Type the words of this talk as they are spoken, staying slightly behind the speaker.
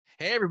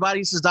Hey, everybody,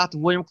 this is Dr.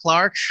 William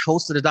Clark,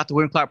 host of the Dr.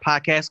 William Clark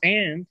podcast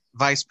and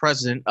Vice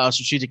President of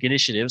Strategic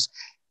Initiatives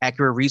at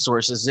Career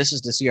Resources. This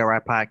is the CRI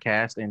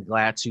podcast, and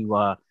glad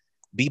to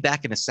be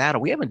back in the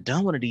saddle. We haven't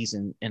done one of these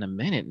in a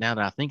minute now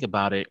that I think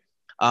about it.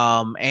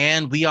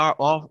 And we are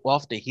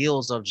off the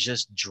heels of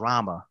just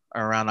drama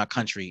around our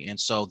country. And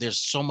so there's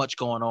so much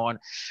going on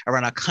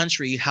around our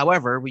country.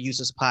 However, we use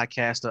this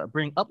podcast to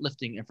bring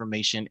uplifting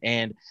information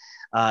and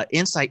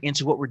insight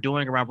into what we're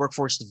doing around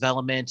workforce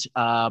development.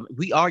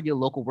 We are your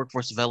local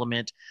workforce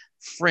development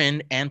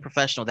friend and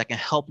professional that can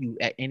help you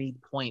at any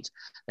point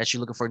that you're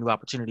looking for new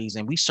opportunities.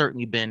 And we've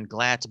certainly been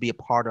glad to be a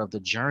part of the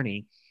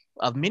journey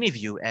of many of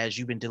you as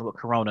you've been dealing with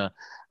Corona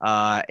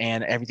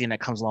and everything that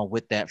comes along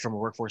with that from a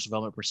workforce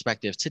development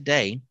perspective.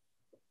 Today,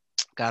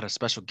 got a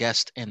special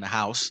guest in the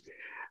house.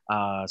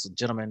 It's a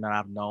gentleman that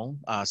I've known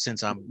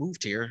since I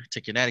moved here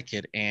to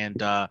Connecticut,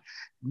 and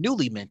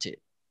newly minted,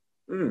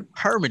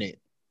 permanent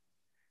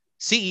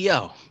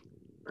CEO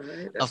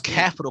of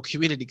Capital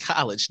Community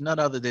College, none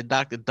other than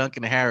Dr.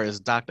 Duncan Harris.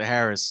 Dr.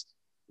 Harris,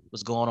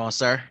 what's going on,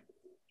 sir?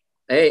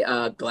 Hey,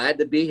 glad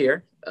to be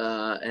here.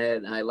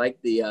 And I like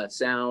the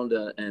sound,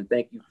 and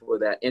thank you for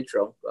that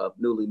intro of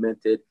newly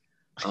minted.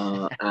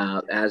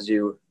 As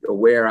you're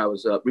aware, I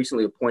was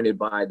recently appointed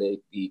by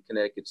the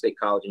Connecticut State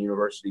College and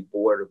University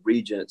Board of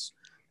Regents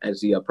as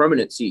the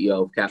permanent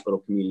CEO of Capital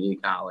Community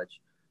College.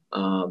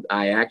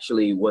 I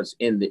actually was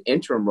in the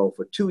interim role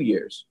for 2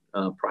 years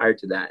prior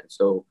to that.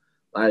 So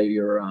a lot of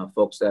your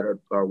folks that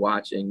are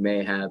watching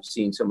may have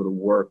seen some of the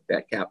work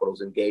that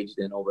Capital's engaged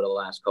in over the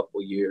last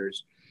couple of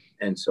years.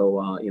 And so,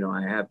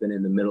 I have been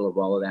in the middle of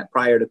all of that.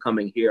 Prior to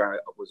coming here, I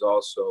was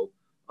also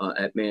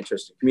at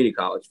Manchester Community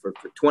College for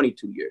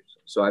 22 years.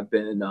 So I've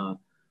been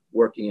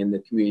working in the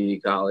community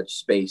college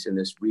space in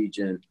this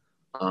region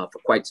for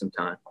quite some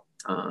time.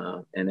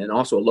 And then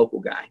also a local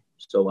guy.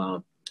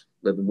 So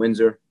live in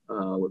Windsor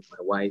with my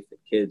wife and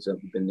kids. I've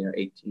been there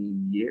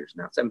 18 years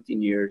now, 17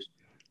 years.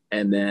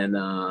 And then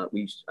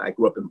I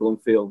grew up in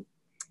Bloomfield.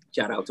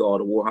 Shout out to all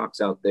the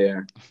Warhawks out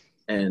there.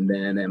 And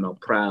then I'm a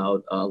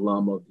proud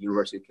alum of the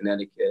University of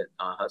Connecticut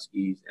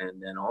Huskies,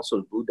 and then also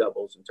the Blue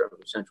Devils in terms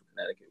of Central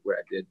Connecticut, where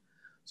I did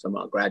some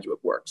graduate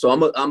work. So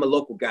I'm a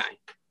local guy,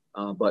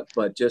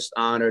 but just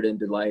honored and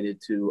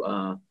delighted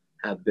to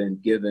have been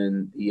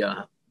given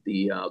the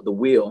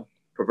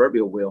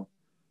proverbial wheel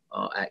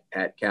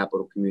at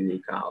Capital Community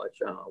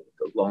College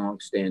with a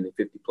long-standing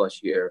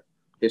 50-plus year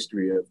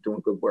history of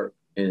doing good work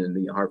in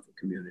the Hartford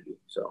community.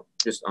 So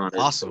just honored.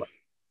 Awesome.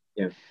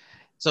 Yeah.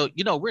 So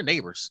we're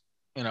neighbors.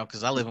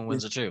 Because I live in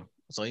Windsor too.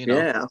 So,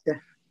 Yeah, okay.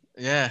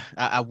 Yeah,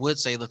 I would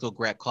say let's go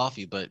grab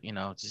coffee, but,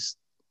 just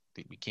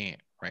we can't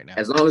right now.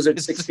 As long as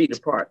it's 6 feet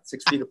apart,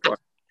 6 feet apart.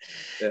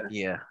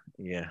 Yeah.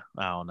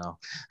 I don't know.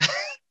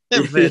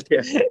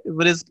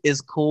 But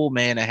it's cool,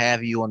 man, to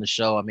have you on the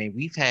show. I mean,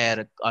 we've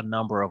had a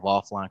number of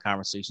offline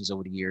conversations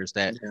over the years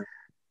that,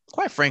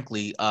 quite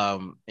frankly,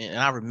 and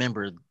I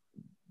remember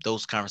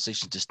those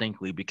conversations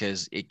distinctly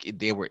because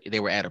they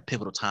were at a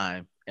pivotal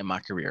time in my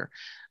career,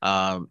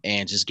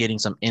 and just getting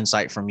some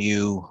insight from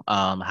you,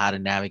 how to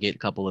navigate a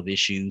couple of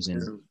issues,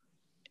 and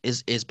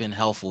it's been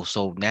helpful.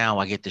 So now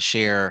I get to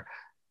share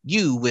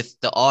you with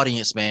the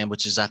audience, man,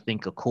 which is, I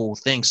think, a cool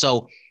thing.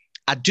 So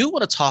I do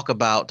want to talk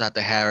about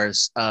Dr.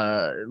 Harris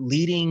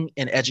leading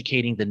and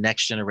educating the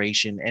next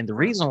generation. And the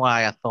reason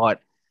why I thought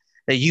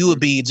that you would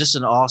be just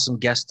an awesome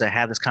guest to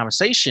have this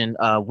conversation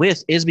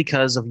with is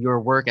because of your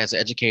work as an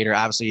educator,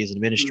 obviously as an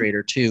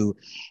administrator too,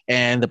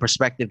 and the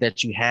perspective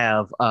that you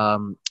have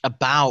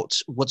about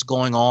what's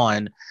going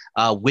on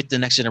with the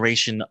next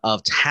generation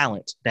of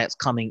talent that's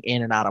coming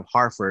in and out of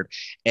Hartford,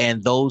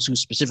 and those who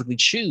specifically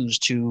choose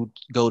to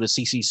go to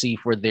CCC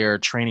for their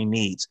training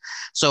needs.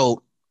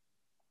 So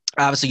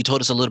obviously you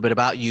told us a little bit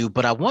about you,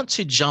 but I want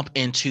to jump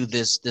into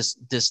this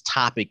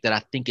topic that I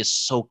think is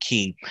so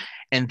key.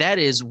 And that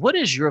is, what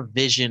is your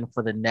vision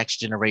for the next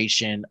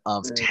generation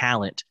of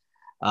talent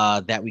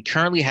that we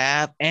currently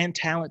have and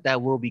talent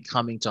that will be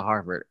coming to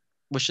Harvard?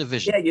 What's your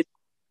vision?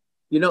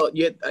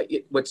 Yeah,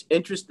 what's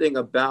interesting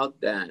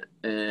about that,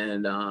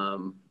 and,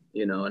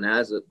 and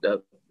as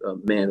a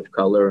man of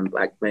color and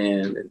Black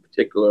man in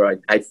particular,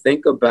 I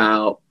think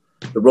about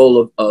the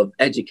role of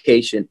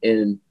education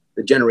in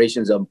the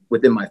generations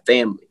within my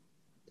family,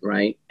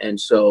 right? And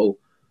so,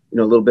 a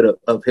little bit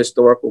of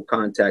historical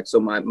context. So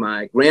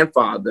my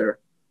grandfather,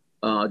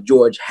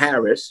 George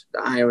Harris,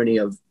 the irony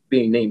of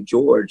being named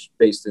George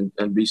based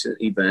on recent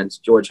events,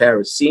 George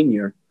Harris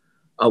Sr.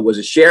 Was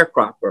a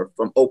sharecropper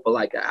from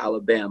Opelika,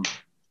 Alabama,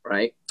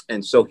 right?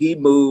 And so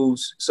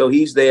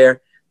he's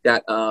there,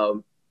 got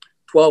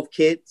 12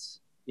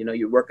 kids.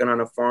 You're working on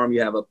a farm,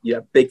 you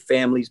have big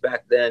families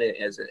back then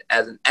as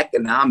an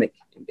economic,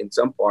 in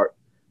some part,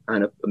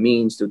 kind of a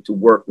means to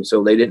work. And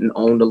so they didn't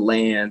own the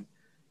land.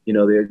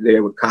 They're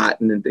there with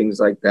cotton and things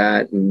like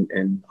that,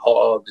 and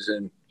hogs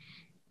and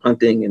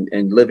hunting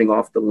and living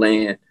off the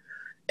land.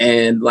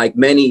 And like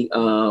many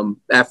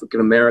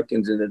African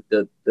Americans in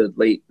the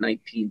late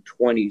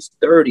 1920s,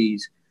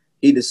 30s,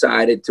 he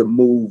decided to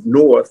move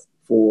north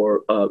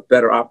for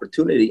better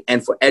opportunity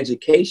and for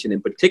education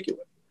in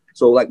particular.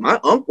 So like my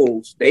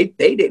uncles, they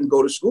didn't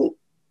go to school.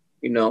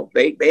 You know,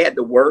 they had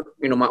to work.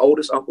 You know, my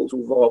oldest uncles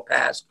who've all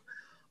passed,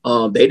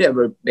 they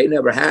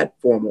never had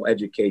formal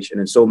education.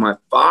 And so my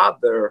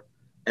father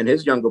and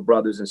his younger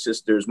brothers and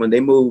sisters, when they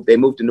moved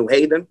to New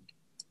Haven.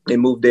 They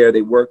moved there.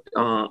 They worked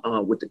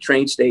with the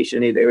train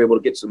station. They were able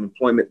to get some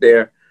employment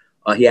there.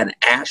 He had an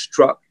ash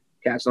truck.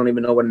 Cats don't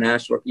even know what an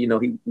ash truck. You know,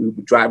 we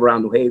would drive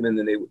around New Haven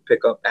and they would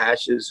pick up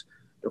ashes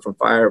from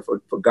fire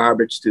for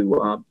garbage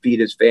to feed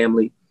his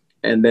family.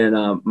 And then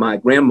my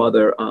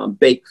grandmother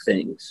baked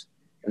things.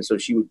 And so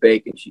she would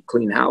bake and she'd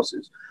clean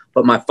houses.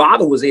 But my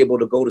father was able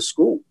to go to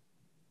school,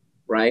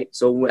 right?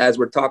 So as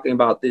we're talking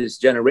about these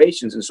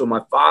generations, and so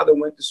my father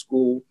went to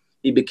school.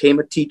 He became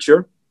a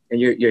teacher. And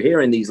you're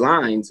hearing these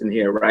lines in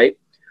here, right?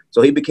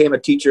 So he became a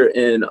teacher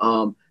and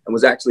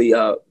was actually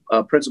a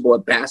principal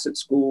at Bassett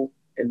School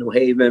in New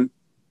Haven.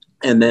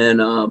 And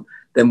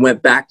then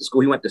went back to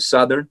school. He went to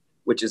Southern,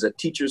 which is a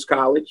teacher's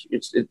college.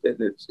 Its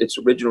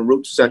original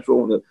roots,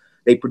 Central, and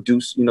they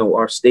produce, you know,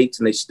 our states,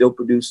 and they still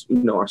produce, you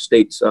know, our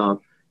states,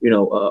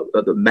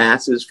 the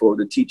masses for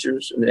the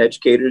teachers and the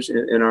educators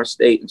in our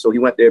state. And so he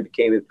went there,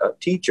 became a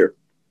teacher,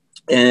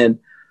 and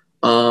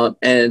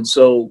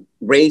so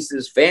raised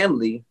his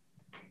family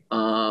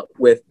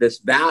with this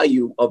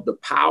value of the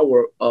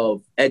power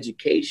of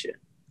education,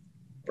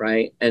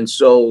 right? And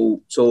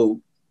so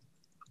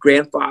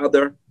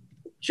grandfather,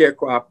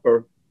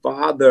 sharecropper,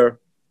 father,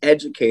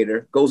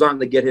 educator, goes on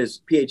to get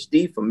his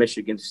PhD from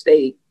Michigan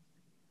State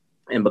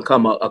and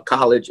become a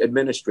college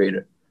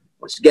administrator.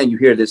 Once again, you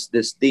hear this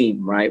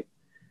theme, right?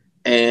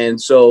 And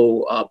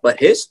so, but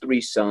his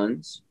three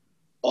sons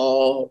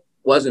all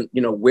wasn't,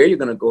 you know, where you're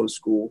going to go to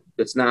school.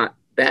 It's not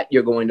that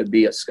you're going to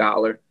be a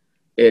scholar.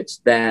 It's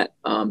that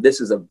this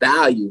is a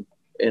value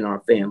in our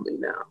family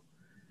now.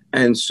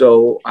 And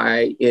so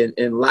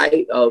in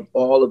light of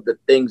all of the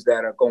things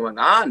that are going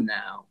on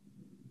now,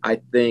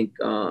 I think,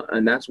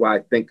 and that's why I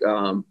think,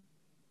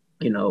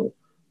 you know,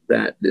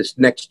 that this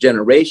next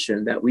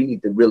generation, that we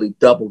need to really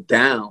double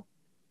down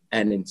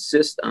and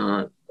insist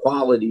on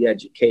quality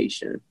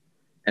education.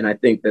 And I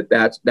think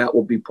that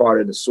will be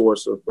part of the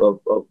source of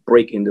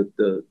breaking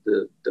the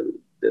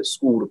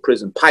school to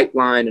prison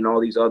pipeline and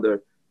all these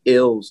other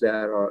ills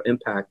that are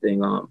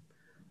impacting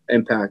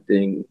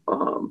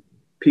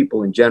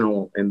people in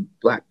general and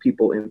Black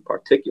people in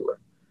particular.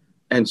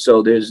 And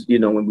so there's, you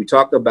know, when we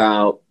talk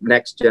about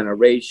next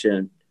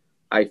generation,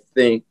 I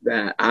think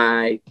that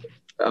I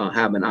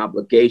have an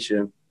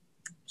obligation.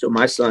 So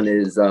my son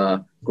is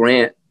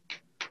Grant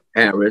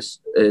Harris,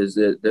 is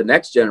the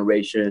next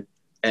generation,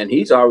 and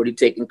he's already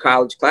taken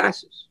college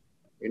classes.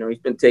 You know,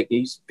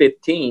 he's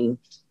 15,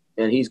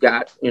 and he's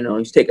got, you know,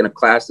 he's taken a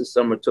class this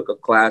summer, took a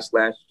class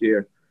last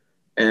year.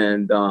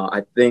 And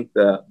I think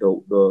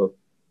the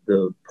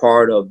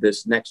part of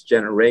this next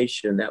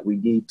generation that we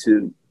need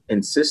to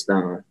insist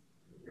on,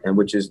 and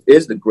which is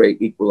the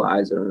great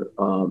equalizer,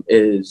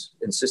 is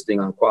insisting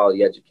on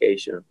quality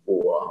education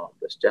for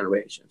this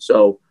generation.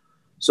 So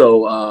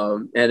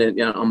and then,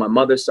 you know, on my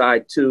mother's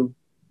side too,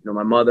 you know,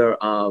 my mother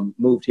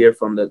moved here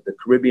from the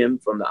Caribbean,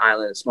 from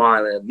the small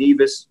island of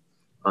Nevis.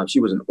 She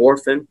was an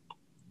orphan,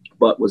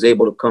 but was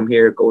able to come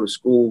here, go to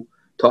school,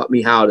 taught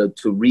me how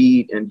to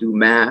read and do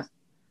math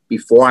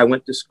before I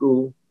went to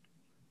school.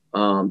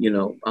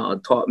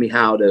 Taught me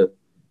how to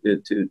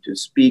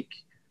speak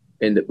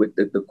with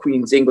the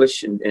Queen's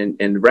English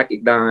and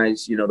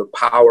recognize, you know, the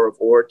power of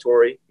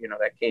oratory. You know,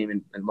 that came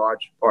in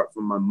large part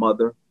from my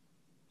mother,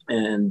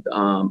 and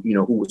you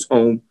know, who was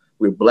home.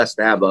 We were blessed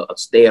to have a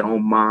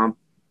stay-at-home mom.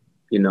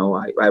 You know,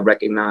 I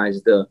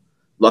recognize the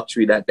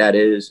luxury that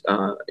is,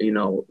 you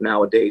know,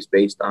 nowadays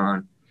based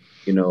on,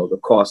 you know, the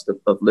cost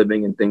of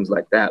living and things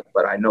like that.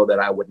 But I know that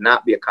I would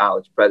not be a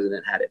college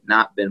president had it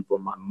not been for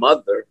my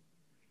mother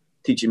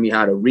teaching me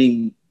how to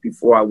read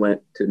before I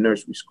went to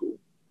nursery school.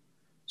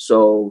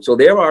 So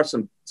there are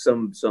some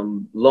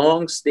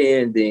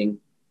long-standing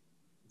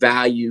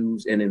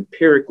values and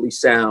empirically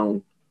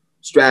sound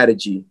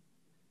strategy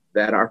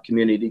that our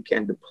community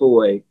can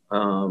deploy,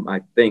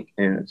 I think,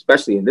 and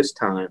especially in this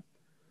time,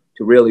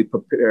 to really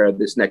prepare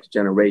this next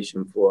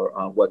generation for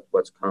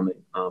what's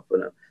coming for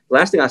them. The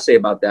last thing I say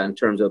about that in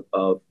terms of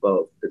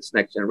this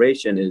next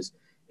generation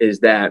is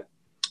that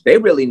they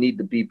really need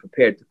to be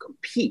prepared to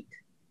compete,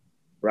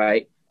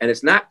 right? And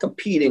it's not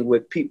competing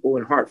with people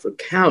in Hartford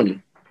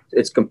County.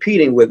 It's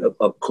competing with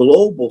a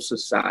global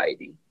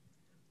society,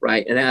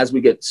 right? And as we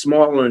get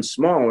smaller and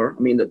smaller,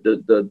 I mean,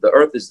 the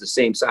Earth is the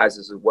same size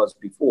as it was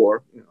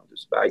before, you know,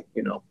 despite,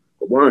 you know,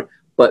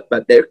 but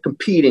they're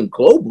competing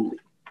globally.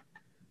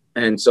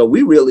 And so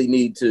we really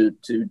need to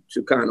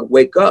kind of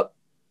wake up,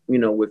 you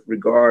know, with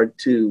regard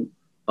to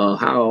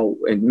how,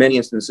 in many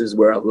instances,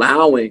 we're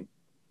allowing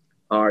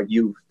our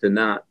youth to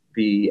not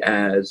be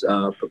as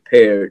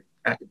prepared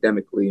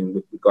academically and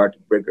with regard to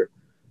rigor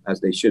as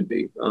they should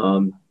be.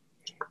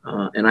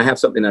 And I have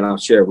something that I'll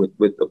share with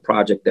the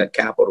project that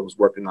Capital is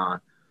working on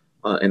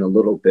in a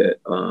little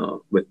bit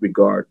with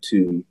regard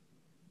to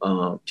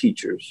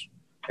teachers.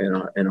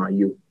 in our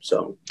youth.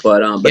 So,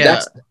 but Yeah.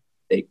 that's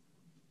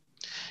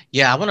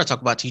Yeah, I want to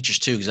talk about teachers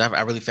too, because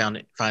I really find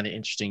it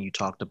interesting. You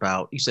talked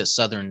about, you said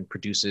Southern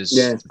produces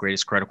yeah. the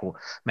greatest critical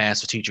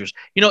mass of teachers,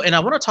 and I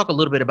want to talk a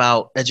little bit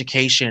about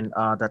education,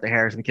 Dr.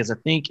 Harris, because I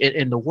think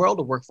in the world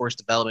of workforce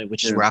development,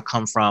 which is Yeah. where I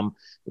come from,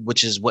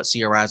 which is what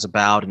CRI is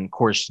about, and of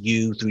course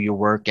you through your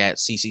work at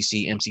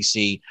CCC,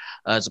 MCC,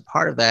 as a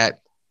part of that,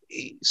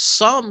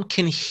 some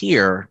can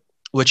hear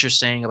what you're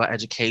saying about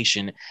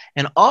education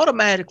and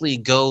automatically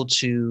go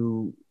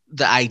to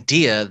the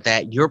idea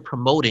that you're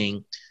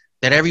promoting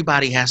that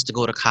everybody has to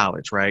go to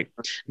college, right?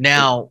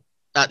 Now,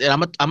 and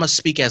I'm gonna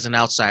speak as an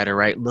outsider,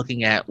 right?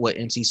 Looking at what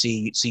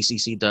MCC,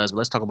 CCC does, but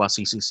let's talk about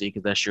CCC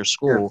because that's your Yeah.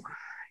 school.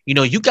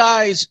 You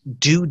guys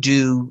do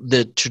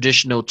the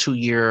traditional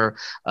 2-year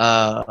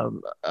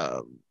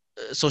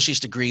associate's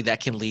degree that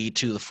can lead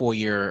to the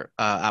 4-year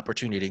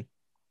opportunity.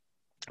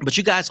 But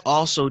you guys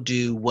also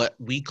do what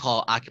we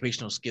call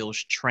occupational skills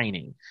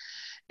training.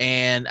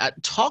 And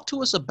talk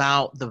to us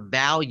about the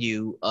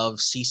value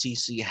of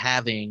CCC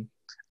having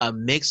a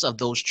mix of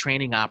those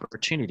training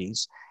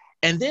opportunities.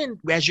 And then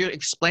as you're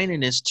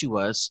explaining this to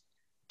us,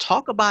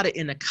 talk about it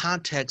in the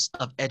context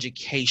of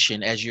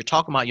education as you're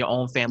talking about your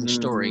own family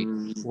story.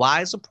 Mm-hmm.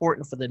 Why it's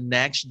important for the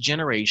next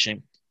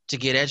generation to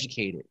get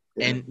educated,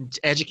 and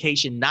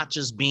education not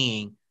just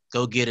being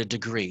go get a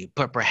degree,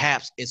 but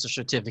perhaps it's a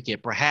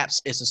certificate,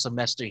 perhaps it's a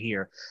semester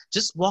here.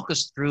 Just walk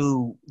us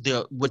through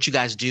what you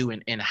guys do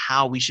and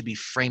how we should be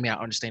framing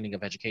our understanding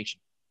of education.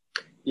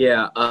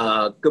 Yeah,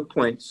 good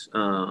points.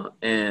 So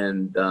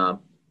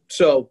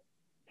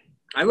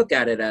I look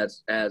at it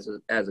as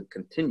a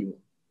continuum,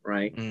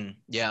 right?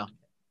 Yeah.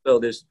 So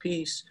there's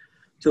piece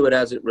to it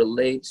as it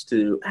relates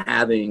to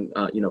having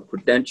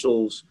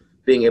credentials,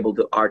 being able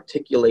to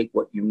articulate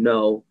what you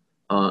know,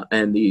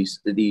 and these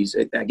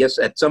I guess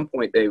at some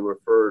point they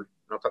referred.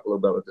 I'll talk a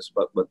little bit about this,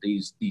 but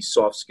these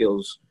soft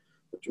skills,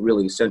 which are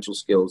really essential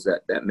skills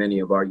that many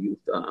of our youth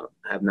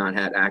have not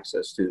had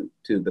access to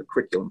the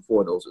curriculum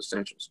for those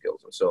essential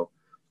skills. And so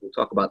we'll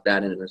talk about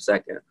that in a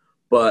second.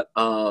 But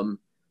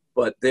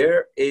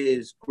there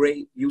is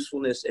great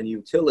usefulness and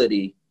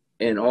utility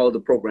in all of the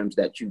programs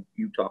that you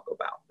talk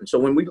about. And so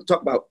when we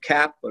talk about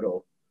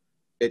capital,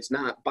 it's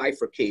not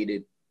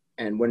bifurcated,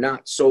 and we're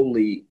not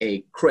solely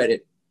a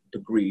credit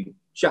degree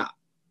shop.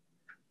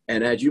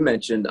 And as you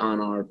mentioned,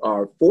 on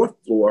our fourth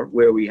floor,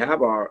 where we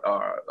have our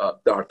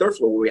third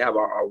floor, where we have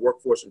our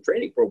workforce and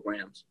training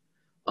programs,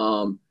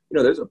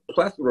 there's a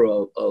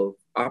plethora of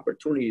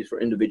opportunities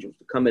for individuals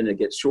to come in and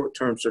get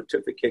short-term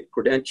certificate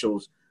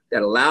credentials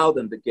that allow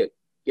them to get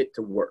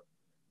to work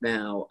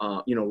now,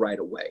 right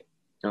away.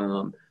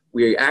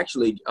 We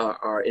actually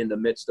are in the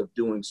midst of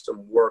doing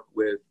some work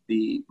with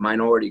the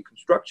Minority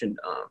Construction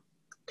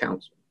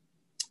Council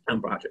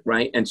project,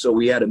 right? And so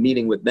we had a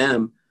meeting with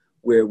them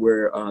where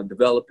we're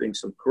developing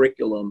some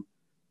curriculum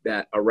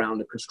that around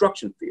the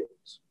construction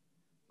fields,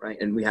 right?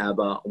 And we have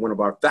one of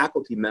our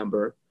faculty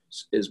members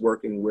is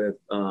working with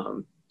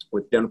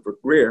Jennifer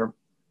Greer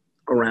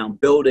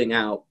around building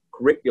out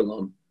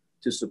curriculum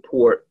to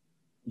support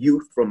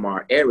youth from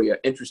our area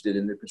interested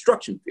in the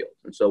construction field.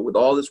 And so with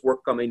all this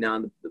work coming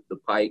down the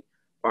pike,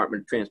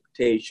 Department of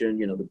Transportation,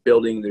 the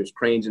building, there's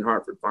cranes in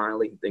Hartford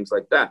finally, and things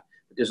like that.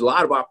 But there's a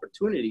lot of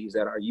opportunities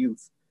that our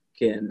youth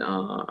can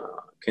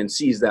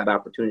seize that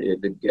opportunity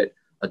to get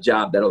a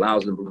job that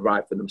allows them to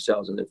provide for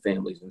themselves and their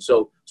families. And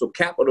so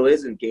capital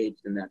is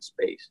engaged in that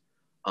space.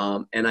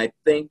 And I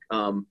think,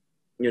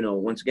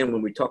 once again,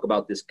 when we talk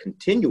about this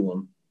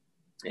continuum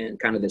and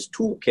kind of this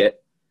toolkit,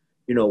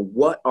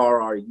 what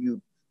are our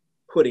youth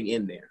putting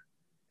in there?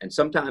 And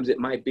sometimes it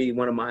might be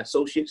one of my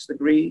associate's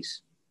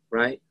degrees,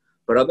 right?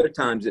 But other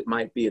times it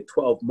might be a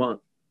 12-month,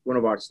 one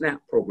of our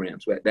SNAP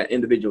programs that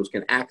individuals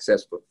can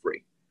access for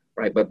free,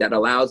 right? But that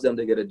allows them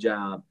to get a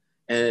job.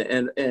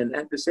 And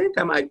at the same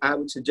time, I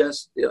would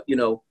suggest,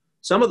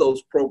 some of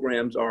those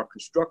programs are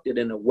constructed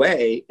in a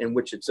way in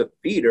which it's a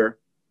feeder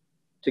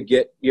to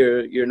get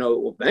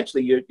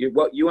eventually you're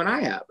what you and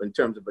I have in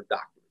terms of a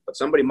doctorate. But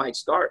somebody might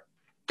start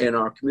in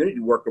our community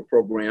worker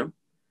program,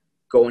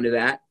 go into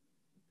that,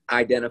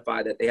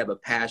 identify that they have a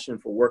passion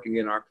for working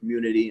in our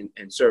community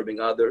and serving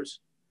others,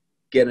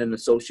 get an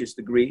associate's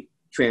degree,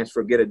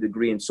 transfer, get a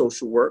degree in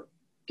social work,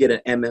 get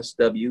an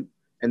MSW,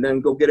 and then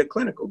go get a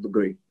clinical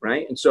degree,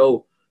 right? And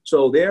so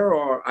there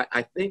are,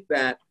 I think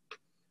that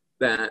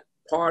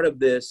part of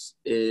this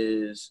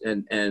is,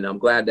 and I'm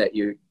glad that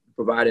you're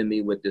providing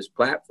me with this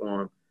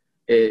platform,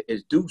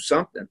 is do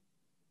something,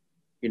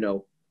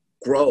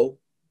 grow,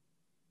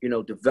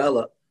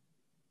 develop,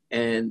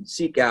 and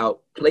seek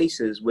out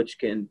places which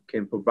can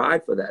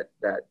provide for that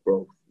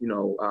growth.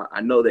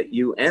 I know that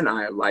you and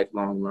I are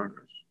lifelong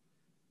learners,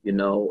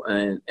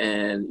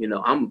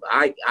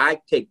 I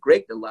take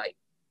great delight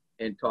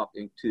in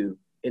talking to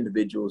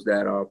individuals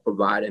that are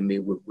providing me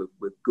with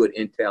good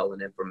intel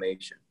and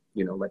information,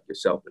 like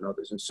yourself and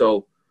others. And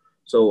so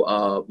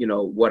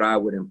what I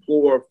would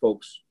implore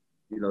folks,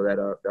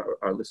 that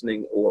are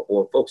listening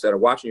or folks that are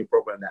watching your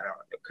program that are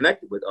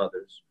connected with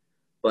others,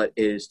 but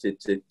is to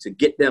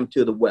get them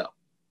to the well,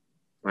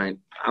 right?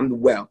 I'm the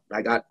well.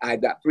 I got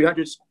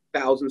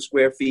 300,000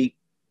 square feet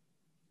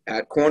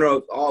at corner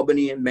of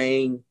Albany and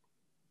Maine.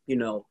 You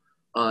know,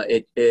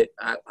 I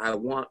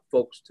want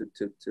folks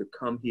to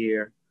come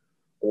here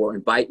or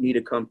invite me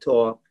to come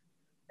talk,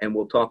 and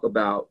we'll talk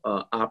about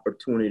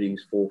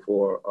opportunities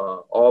for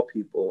all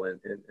people and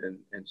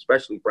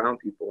especially brown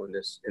people in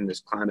this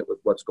climate with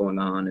what's going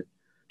on in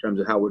terms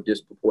of how we're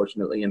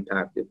disproportionately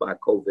impacted by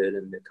COVID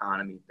and the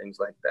economy, things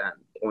like that,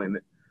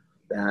 employment.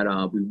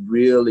 That we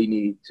really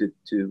need to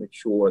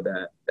ensure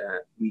that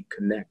we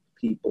connect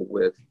people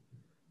with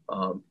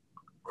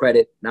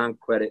credit,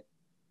 non-credit,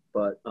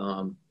 but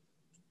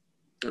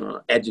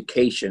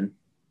education,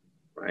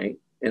 right,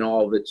 in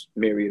all of its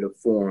myriad of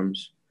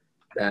forms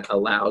that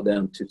allow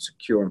them to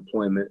secure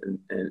employment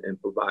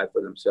and provide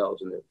for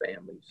themselves and their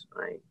families,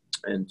 right?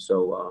 And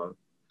so,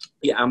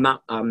 yeah,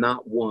 I'm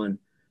not one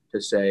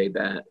to say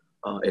that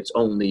it's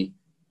only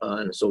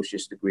an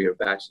associate's degree or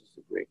bachelor's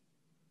degree.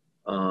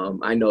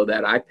 I know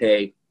that I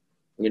pay,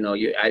 you know,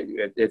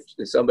 if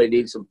somebody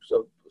needs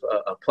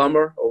a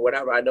plumber or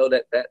whatever, I know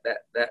that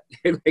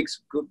it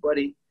makes good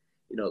money.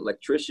 You know,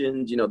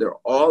 electricians, you know, there are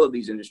all of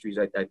these industries,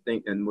 I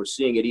think, and we're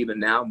seeing it even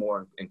now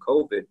more in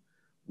COVID,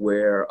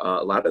 where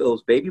a lot of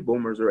those baby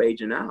boomers are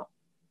aging out.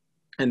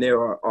 And there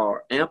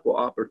are ample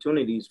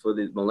opportunities for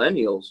the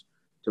millennials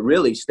to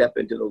really step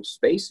into those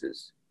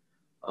spaces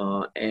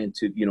and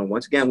to, you know,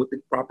 once again, with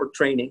the proper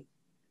training,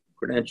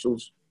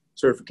 credentials,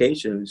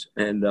 certifications,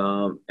 and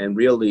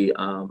really,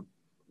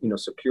 you know,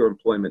 secure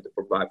employment to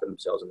provide for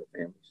themselves and their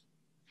families.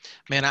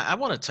 Man, I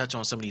want to touch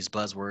on some of these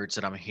buzzwords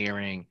that I'm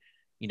hearing.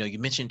 You know, you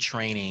mentioned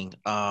training.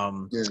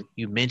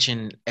 You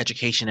mentioned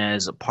education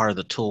as a part of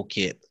the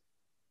toolkit.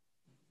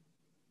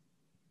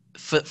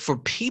 For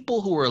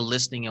people who are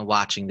listening and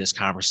watching this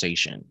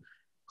conversation,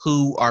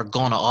 who are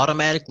going to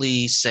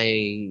automatically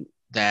say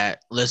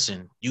that,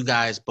 listen, you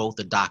guys both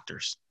are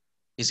doctors.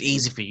 It's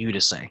easy for you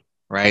to say,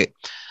 right?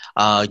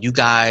 You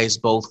guys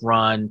both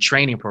run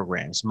training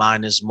programs.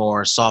 Mine is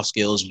more soft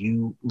skills.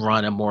 You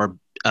run a more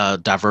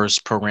diverse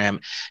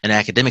program in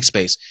academic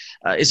space.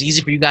 It's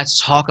easy for you guys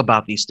to talk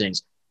about these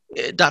things.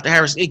 Dr.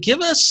 Harris,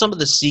 give us some of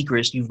the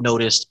secrets you've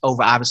noticed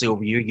over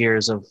your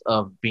years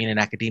of being in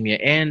academia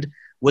and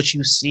what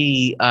you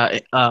see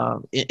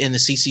in the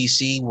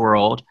CCC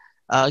world.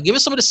 Give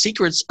us some of the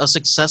secrets of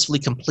successfully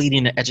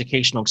completing an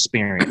educational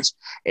experience.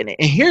 And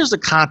here's the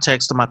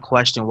context of my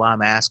question why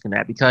I'm asking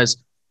that, because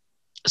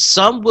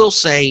some will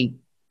say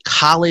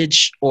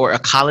college or a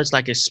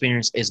college-like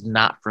experience is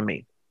not for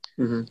me.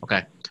 Mm-hmm.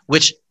 Okay,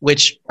 which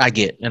I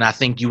get, and I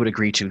think you would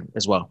agree to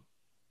as well.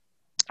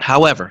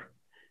 However,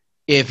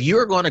 if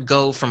you're going to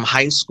go from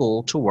high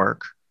school to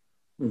work,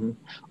 mm-hmm.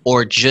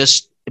 or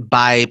just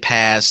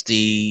bypass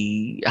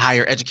the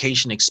higher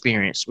education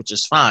experience, which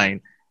is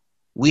fine,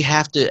 we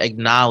have to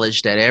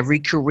acknowledge that every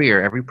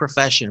career, every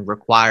profession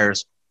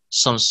requires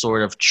some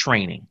sort of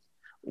training,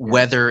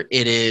 whether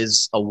it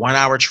is a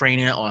 1-hour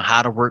training on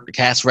how to work the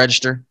cash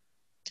register,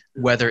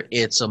 whether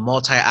it's a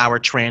multi-hour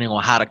training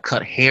on how to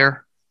cut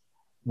hair,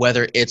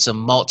 whether it's a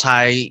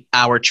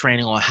multi-hour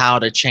training on how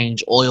to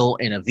change oil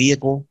in a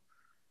vehicle,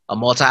 a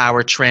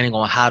multi-hour training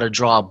on how to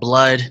draw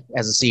blood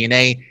as a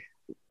CNA,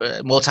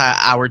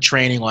 multi-hour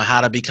training on how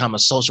to become a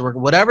social worker,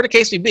 whatever the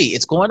case may be,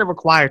 it's going to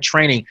require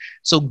training.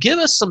 So give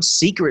us some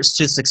secrets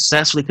to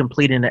successfully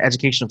completing the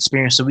educational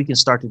experience so we can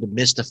start to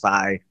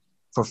demystify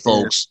for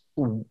folks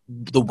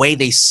the way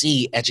they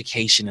see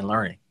education and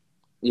learning.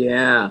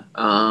 Yeah.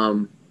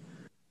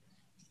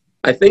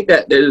 I think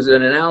that there's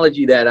an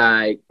analogy that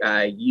I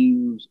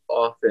use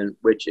often,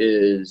 which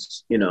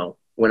is, you know,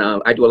 when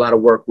I do a lot of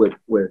work with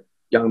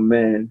young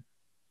men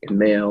and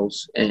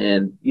males,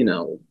 and, you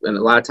know, and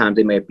a lot of times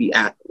they may be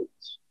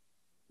athletes,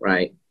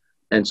 right?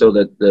 And so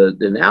the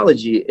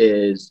analogy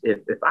is if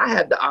I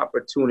had the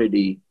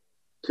opportunity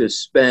to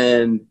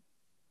spend,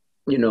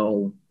 you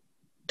know,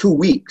 2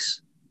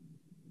 weeks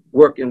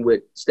working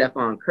with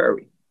Stephen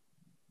Curry,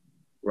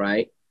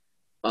 right?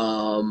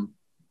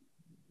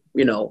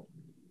 You know,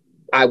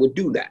 I would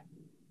do that.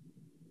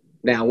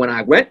 Now, when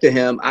I went to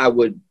him, I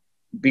would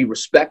be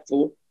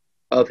respectful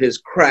of his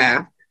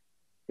craft,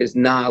 his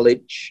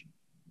knowledge,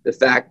 the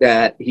fact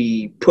that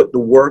he put the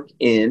work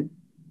in,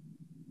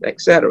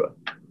 etc.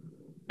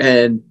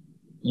 And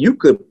you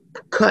could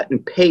cut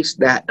and paste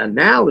that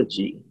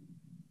analogy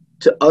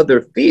to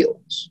other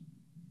fields,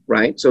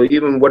 right? So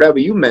even whatever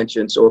you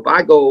mentioned. So if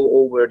I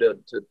go over to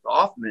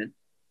Hoffman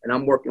and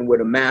I'm working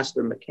with a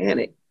master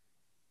mechanic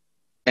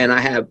and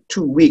I have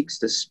 2 weeks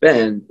to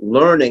spend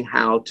learning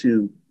how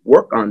to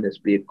work on this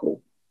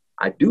vehicle,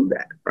 I do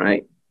that,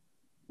 right?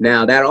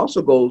 Now that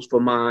also goes for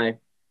my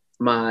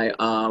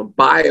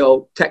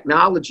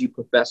biotechnology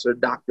professor,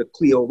 Dr.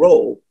 Cleo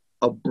Roll,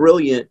 a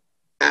brilliant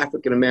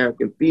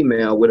African-American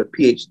female with a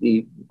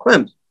PhD from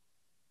Clemson.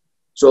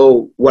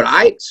 So what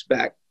I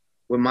expect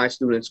when my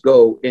students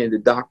go into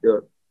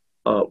Dr.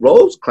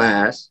 Roll's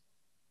class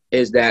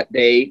is that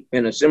they,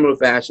 in a similar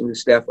fashion to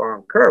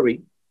Stephen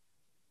Curry,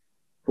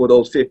 for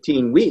those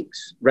 15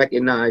 weeks,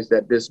 recognize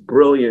that this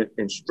brilliant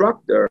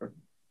instructor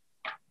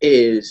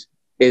is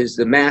is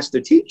the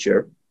master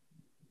teacher.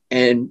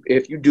 And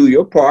if you do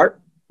your part,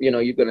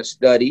 you're going to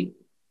study,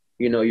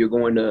 you're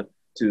going to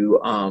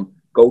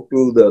go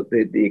through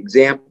the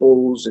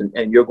examples,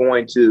 and you're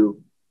going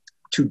to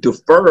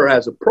defer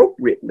as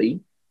appropriately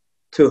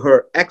to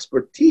her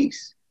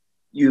expertise.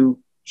 You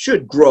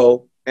should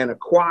grow and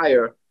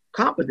acquire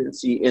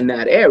competency in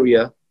that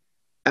area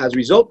as a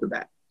result of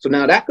that. So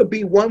now that could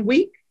be 1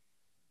 week,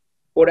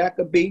 or that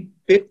could be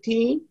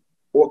 15,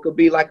 or it could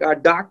be like our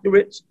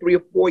doctorates, 3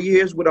 or 4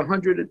 years with a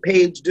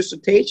 100-page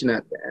dissertation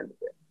at the end of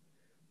it.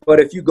 But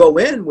if you go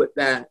in with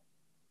that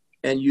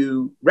and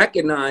you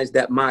recognize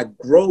that my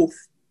growth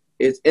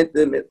is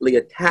intimately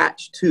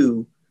attached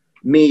to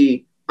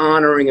me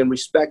honoring and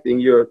respecting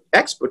your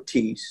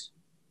expertise,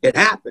 it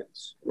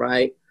happens,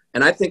 right?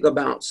 And I think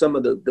about some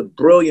of the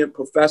brilliant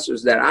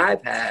professors that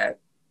I've had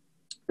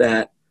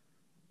that,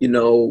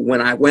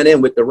 when I went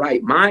in with the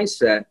right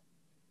mindset,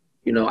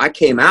 I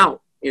came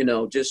out,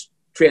 just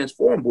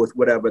transformed with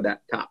whatever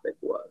that topic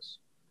was.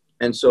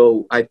 And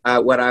so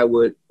what I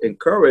would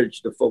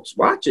encourage the folks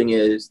watching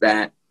is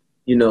that,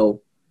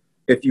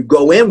 if you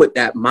go in with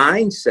that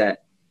mindset,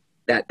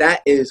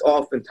 that is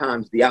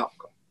oftentimes the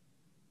outcome.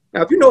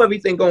 Now, if you know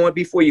everything going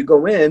before you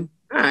go in,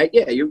 all right,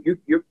 yeah,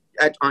 you're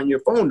on your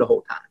phone the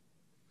whole time.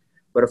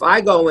 But if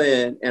I go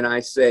in and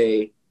I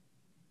say,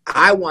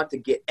 I want to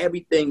get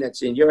everything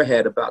that's in your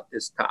head about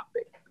this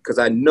topic, because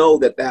I know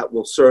that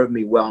will serve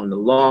me well in the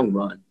long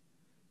run.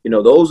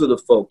 Those are the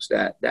folks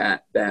that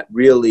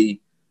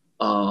really,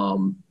 are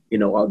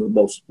the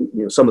most,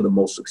 some of the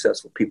most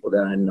successful people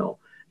that I know.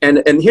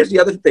 And here's the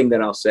other thing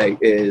that I'll say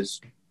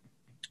is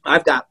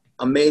I've got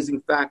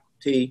amazing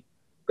faculty,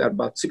 got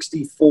about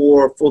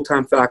 64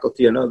 full-time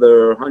faculty,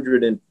 another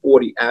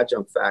 140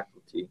 adjunct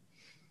faculty.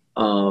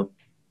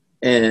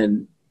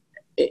 And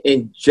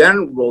in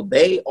general,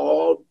 they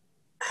all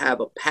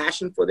have a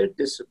passion for their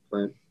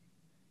discipline.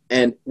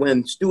 And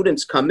when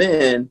students come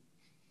in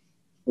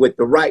with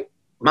the right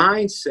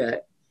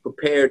mindset,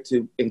 prepared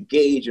to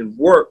engage and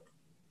work,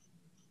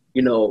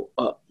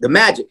 the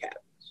magic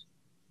happens,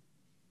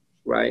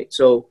 right?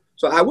 So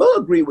I will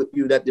agree with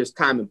you that there's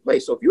time and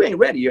place. So if you ain't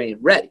ready, you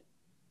ain't ready.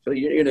 So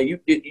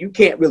you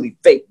can't really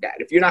fake that.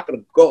 If you're not going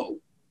to go,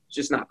 it's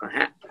just not going to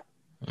happen.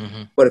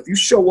 Mm-hmm. But if you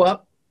show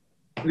up,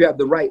 you have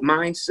the right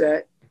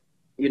mindset,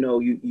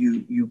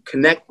 you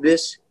connect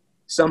this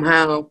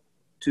somehow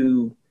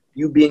to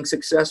you being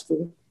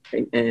successful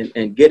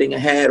and getting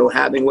ahead or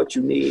having what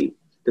you need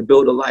to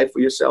build a life for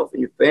yourself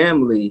and your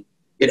family,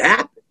 it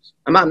happens.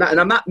 I'm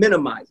not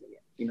minimizing it,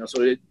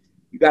 so you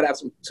got to have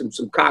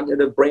some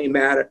cognitive brain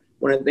matter.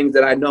 One of the things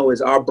that I know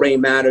is our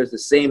brain matter is the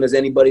same as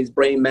anybody's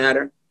brain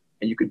matter.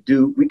 And we could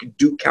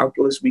do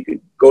calculus, we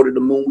could go to the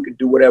moon, we could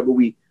do whatever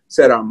we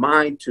set our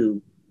mind to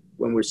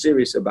when we're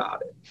serious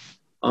about it.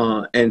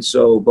 And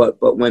so,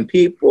 but when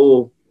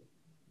people,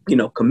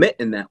 commit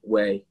in that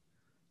way,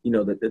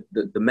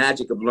 the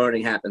magic of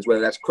learning happens,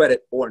 whether that's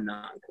credit or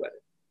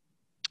non-credit.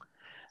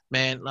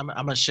 Man, I'm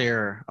gonna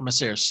share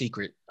a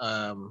secret,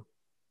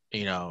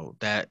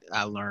 that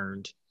I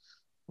learned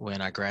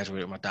when I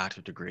graduated with my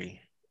doctorate degree,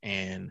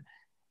 and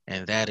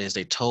that is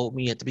they told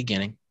me at the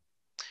beginning,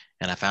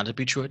 and I found it to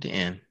be true at the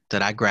end,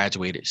 that I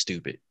graduated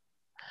stupid.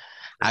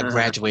 I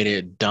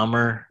graduated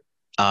dumber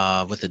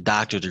with a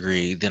doctorate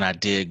degree than I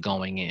did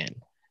going in.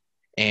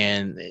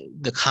 And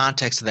the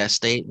context of that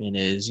statement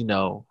is,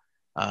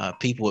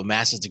 people with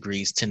master's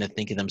degrees tend to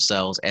think of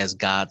themselves as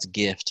God's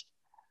gift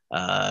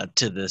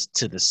to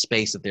the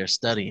space that they're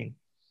studying.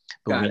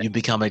 But when you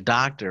become a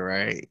doctor,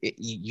 right,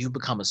 you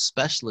become a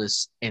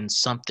specialist in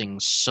something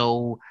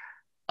so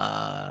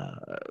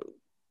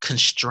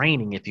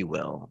constraining, if you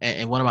will.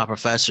 And one of my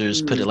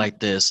professors put it like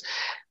this: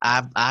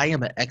 I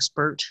am an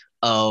expert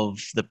of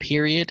the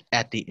period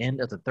at the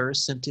end of the third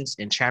sentence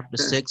in chapter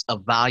 6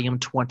 of volume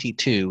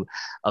 22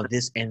 of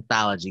this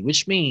anthology,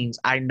 which means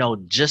I know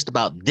just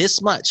about this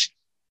much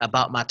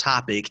about my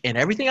topic, and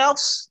everything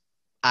else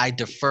I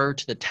defer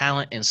to the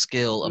talent and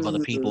skill of other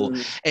people.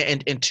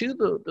 And to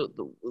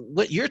the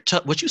what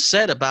you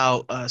said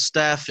about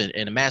Steph and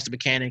the master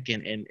mechanic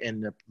and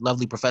the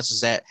lovely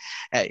professors at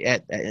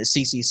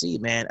CCC,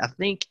 man, I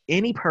think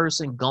any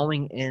person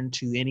going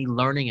into any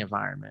learning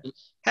environment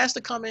has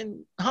to come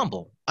in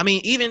humble. I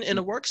mean, even in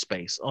a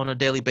workspace on a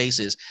daily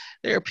basis,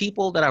 there are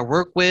people that I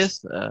work with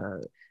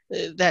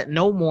that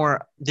know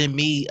more than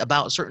me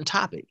about a certain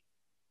topic.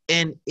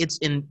 And it's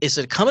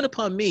incumbent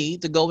upon me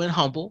to go in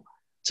humble,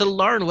 to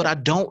learn what I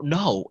don't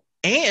know,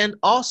 and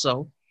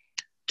also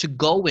to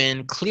go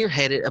in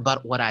clear-headed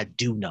about what I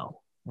do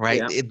know,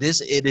 right? Yeah.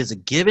 It is a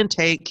give and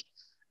take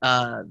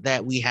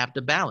that we have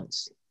to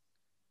balance.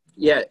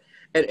 Yeah,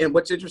 and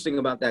what's interesting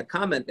about that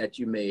comment that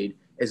you made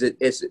is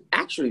it's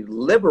actually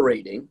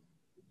liberating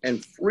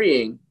and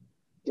freeing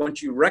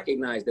once you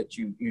recognize that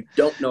you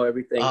don't know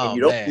everything and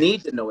you don't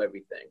need to know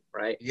everything,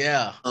 right?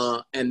 Yeah.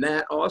 And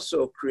that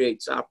also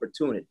creates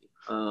opportunity.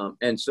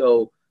 And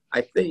so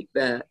I think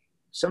that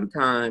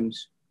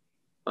sometimes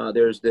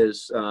there's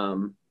this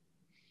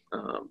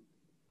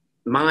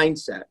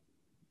mindset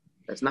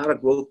that's not a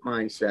growth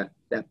mindset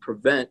that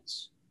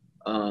prevents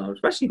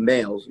especially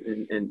males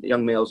and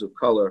young males of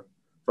color,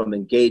 from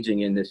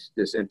engaging in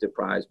this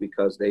enterprise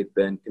because they've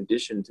been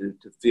conditioned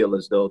to feel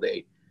as though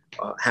they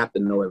have to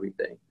know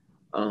everything.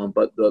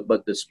 But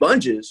the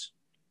sponges,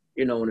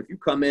 you know, and if you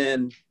come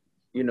in,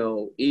 you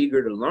know,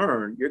 eager to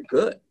learn, you're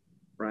good,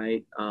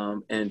 right?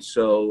 And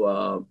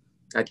so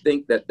I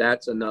think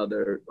that's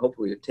another,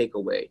 hopefully, a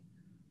takeaway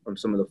from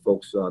some of the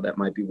folks that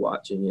might be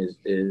watching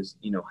is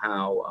you know,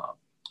 how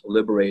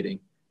liberating,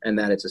 and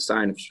that it's a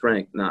sign of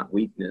strength, not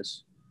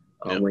weakness,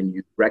 when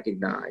you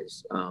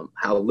recognize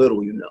how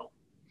little you know,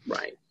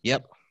 right?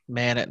 Yep,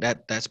 man,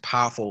 that's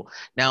powerful.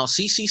 Now,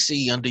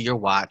 CCC under your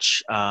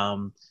watch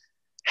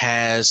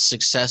has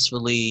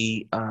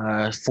successfully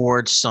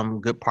forged some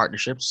good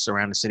partnerships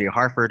around the city of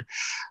Hartford,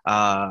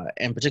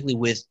 and particularly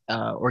with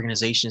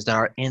organizations that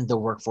are in the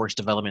workforce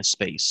development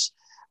space,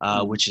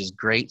 which is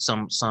great.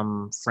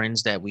 Some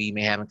friends that we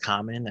may have in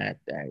common at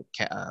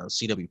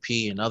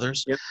CWP and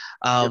others. Yep.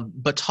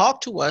 But talk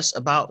to us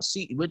about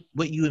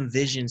what you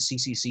envision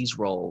CCC's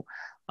role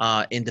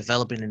in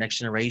developing the next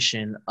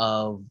generation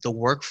of the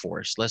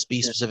workforce. Let's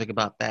be specific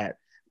about that.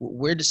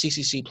 Where does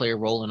CCC play a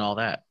role in all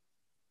that?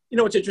 You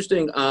know, it's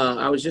interesting.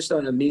 I was just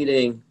on a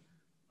meeting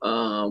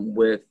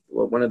with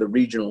one of the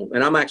regional,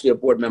 and I'm actually a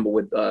board member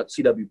with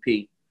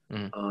CWP.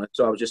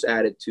 So I was just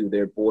added to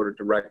their board of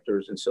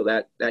directors. And so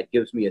that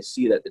gives me a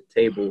seat at the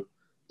table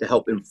to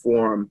help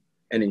inform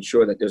and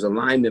ensure that there's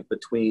alignment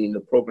between the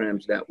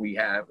programs that we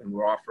have and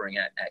we're offering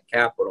at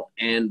Capitol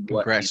and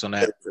what. Congrats on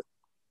that.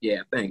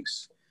 Yeah,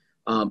 thanks.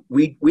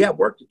 We have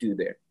work to do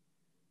there.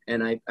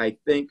 And I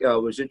think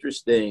it was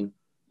interesting,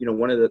 you know,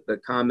 one of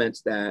the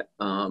comments that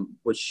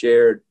was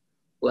shared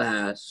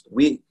last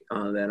week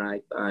that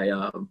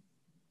I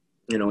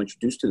you know,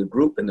 introduced to the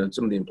group and then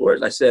some of the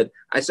employers. I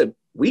said,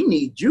 we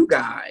need you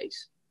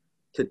guys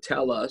to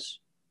tell us,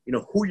 you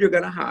know, who you're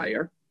going to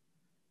hire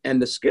and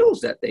the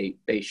skills that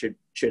they should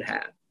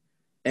have.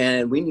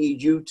 And we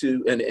need you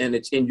to, and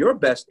it's in your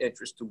best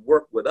interest to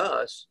work with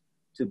us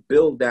to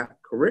build that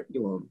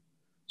curriculum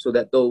so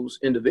that those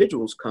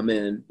individuals come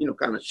in, you know,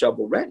 kind of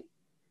shovel ready.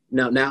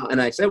 Now,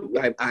 and I said,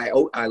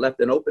 I left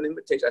an open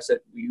invitation. I said,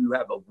 you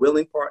have a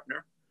willing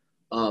partner.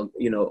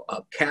 You know,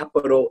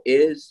 Capitol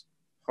is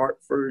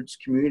Hartford's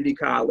community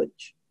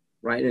college,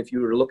 right? And if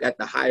you were to look at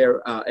the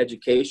higher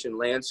education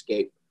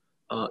landscape,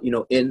 you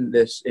know, in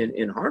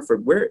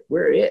Hartford,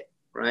 we're it,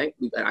 right?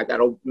 I got,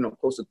 you know,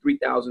 close to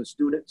 3,000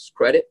 students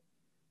credit,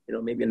 you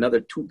know, maybe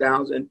another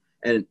 2,000.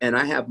 And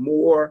I have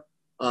more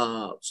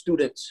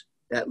students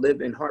that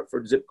live in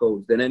Hartford zip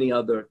codes than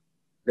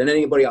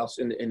anybody else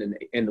in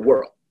the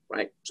world,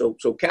 right? So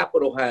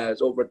Capitol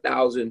has over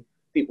 1,000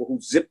 people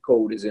whose zip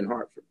code is in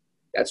Hartford.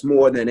 That's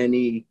more than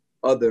any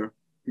other,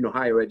 you know,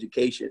 higher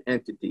education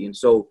entity. And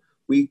so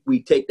we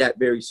take that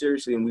very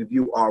seriously, and we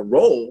view our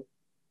role,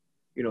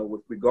 you know,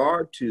 with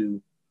regard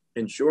to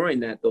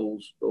ensuring that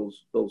those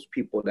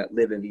people that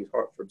live in these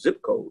Hartford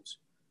zip codes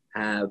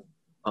have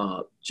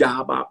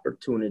job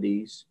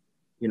opportunities,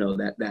 you know,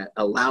 that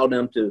allow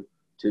them to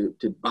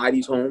buy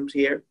these homes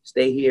here,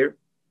 stay here,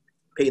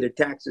 pay their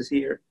taxes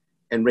here,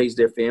 and raise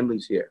their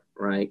families here,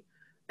 right?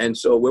 And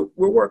so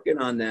we're working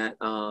on that.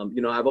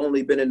 You know, I've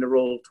only been in the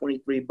role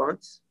 23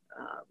 months.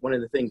 One of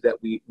the things that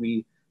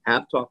we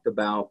have talked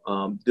about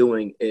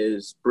doing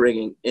is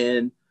bringing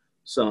in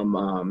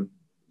some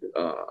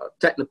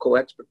technical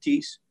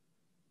expertise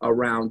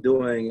around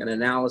doing an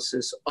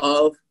analysis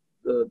of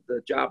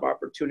the job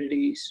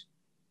opportunities,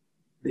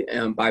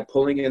 by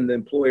pulling in the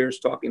employers,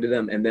 talking to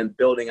them, and then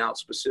building out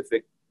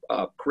specific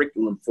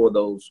curriculum for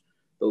those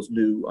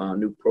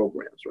new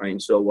programs, right?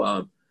 And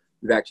so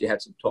we've actually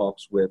had some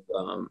talks with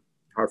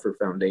Hartford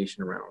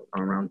Foundation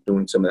around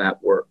doing some of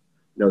that work.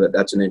 You know,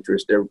 that's an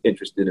interest. They're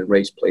interested in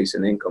race, place,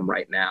 and income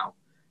right now,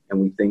 and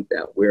we think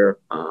that we're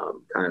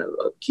kind of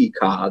a key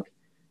cog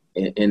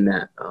in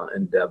that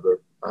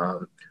endeavor.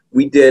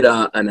 We did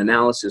an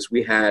analysis.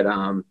 We had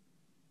an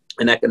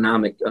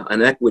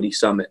equity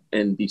summit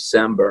in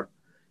December,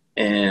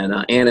 and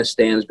Anna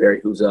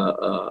Stansberry, who's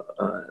a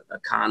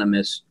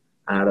economist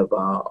out of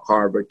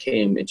Harvard,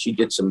 came and she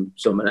did some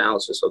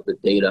analysis of the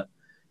data.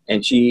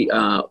 And she,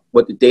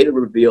 what the data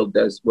revealed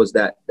was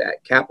that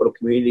Capitol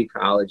Community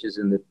College is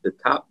in the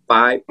top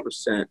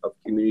 5% of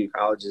community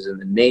colleges in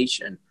the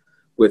nation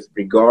with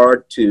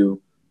regard to,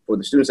 for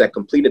the students that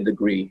complete a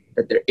degree,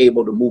 that they're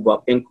able to move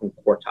up income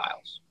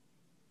quartiles,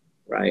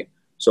 right?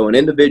 So an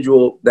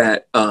individual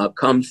that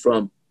comes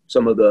from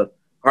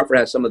Hartford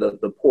has some of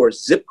the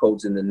poorest zip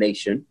codes in the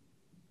nation.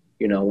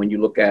 You know, when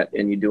you look at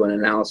and you do an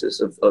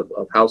analysis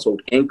of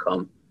household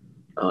income,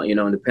 you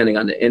know, and depending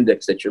on the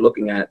index that you're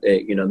looking at,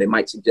 you know, they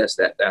might suggest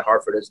that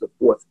Hartford is the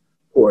 4th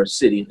poorest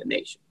city in the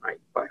nation, right?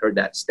 I heard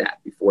that stat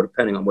before,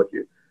 depending on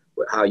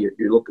how you're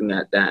looking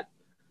at that.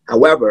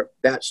 However,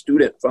 that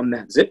student from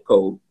that zip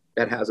code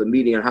that has a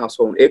median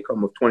household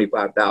income of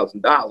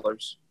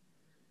 $25,000,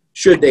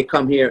 should they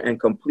come here and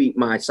complete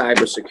my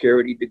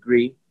cybersecurity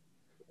degree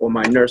or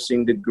my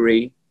nursing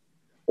degree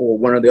or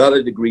one of the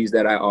other degrees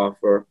that I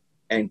offer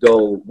and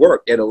go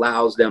work, it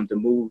allows them to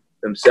move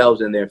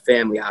themselves and their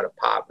family out of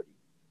poverty.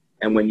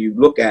 And when you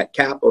look at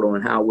capital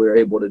and how we're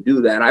able to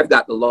do that, I've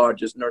got the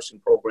largest nursing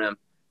program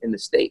in the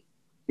state.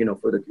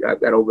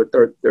 I've got over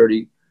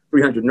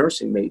 300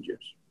 nursing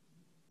majors,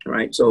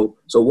 right? So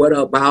what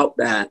about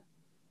that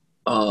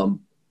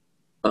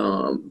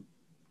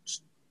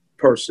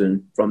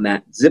person from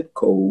that zip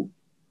code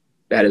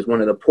that is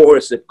one of the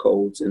poorest zip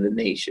codes in the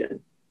nation,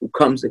 who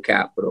comes to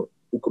Capital,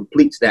 who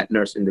completes that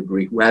nursing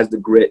degree, who has the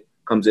grit,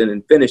 comes in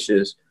and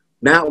finishes?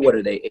 Now, what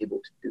are they able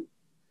to do?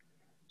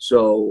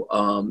 So,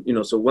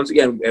 so once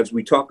again, as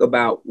we talk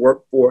about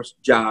workforce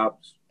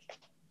jobs,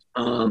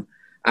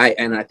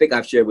 I think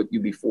I've shared with you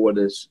before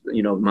this, when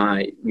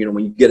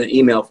you get an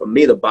email from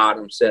me, the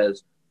bottom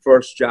says,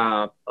 first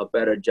job, a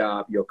better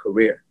job, your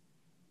career,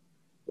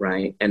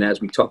 right? And as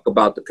we talk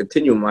about the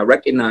continuum, I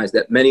recognize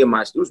that many of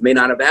my students may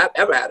not have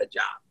ever had a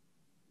job,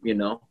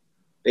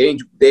 They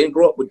didn't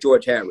grow up with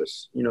George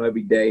Harris,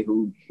 every day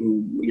who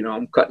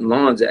I'm cutting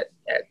lawns at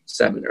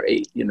 7 or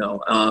 8,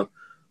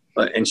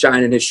 and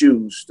shining his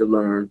shoes to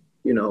learn,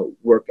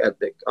 work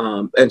ethic.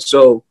 And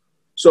so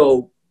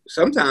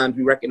sometimes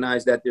we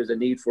recognize that there's a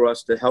need for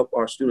us to help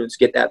our students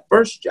get that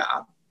first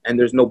job, and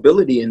there's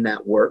nobility in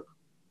that work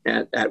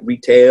at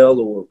retail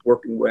or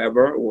working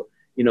wherever, or,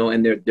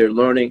 and they're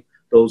learning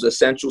those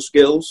essential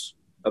skills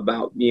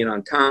about being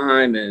on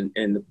time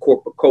and the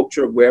corporate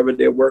culture of wherever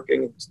they're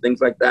working,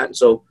 things like that. And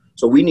so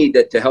we need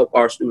to help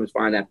our students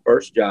find that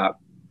first job.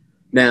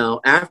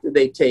 Now, after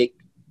they take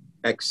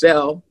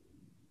Excel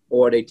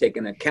or they take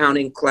an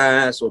accounting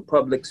class or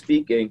public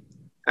speaking,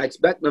 I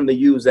expect them to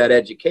use that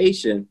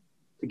education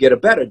to get a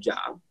better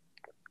job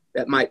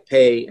that might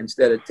pay,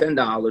 instead of $10,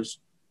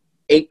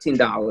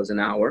 $18 an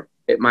hour.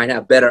 It might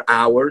have better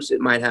hours.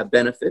 It might have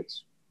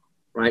benefits,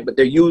 right? But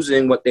they're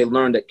using what they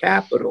learned at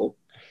Capital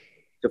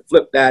to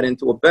flip that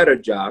into a better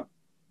job.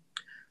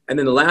 And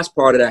then the last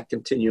part of that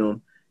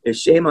continuum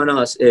is, shame on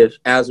us if,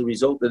 as a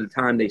result of the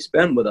time they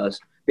spend with us,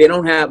 they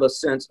don't have a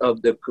sense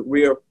of the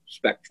career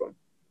spectrum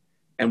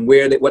and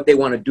what they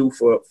want to do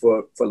for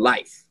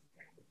life,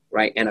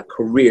 right? And a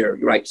career,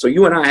 right? So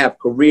you and I have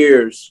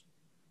careers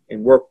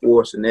in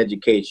workforce and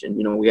education.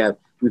 We've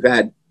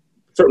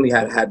certainly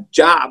had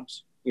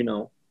jobs,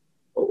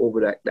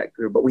 over that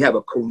career, but we have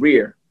a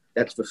career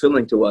that's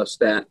fulfilling to us,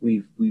 that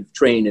we've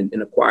trained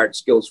and acquired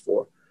skills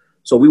for.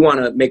 So we want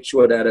to make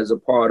sure that as a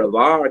part of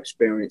our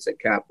experience at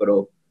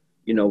Capital,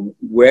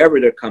 wherever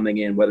they're coming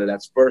in, whether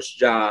that's first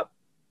job,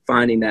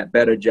 finding that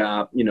better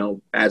job,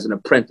 as an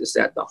apprentice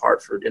at the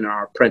Hartford in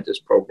our apprentice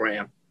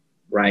program,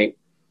 right?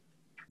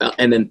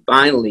 And then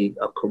finally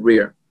a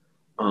career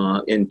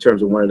in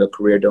terms of one of the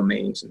career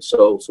domains. And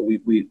so we're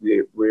in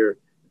the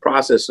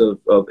process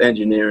of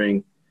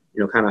engineering,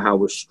 kind of how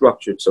we're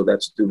structured so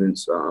that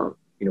students,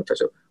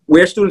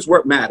 where students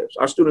work matters.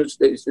 Our students,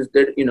 I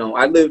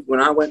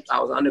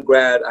was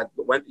undergrad, I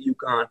went to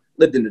UConn,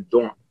 lived in the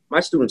dorm. My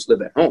students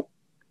live at home,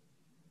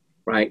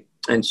 right?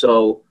 And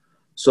so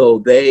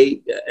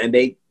they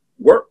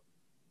work,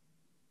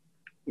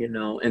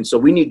 and so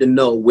we need to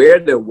know where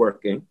they're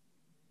working.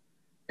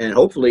 And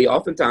hopefully,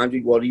 oftentimes, do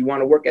you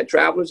want to work at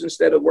Travelers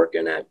instead of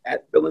working at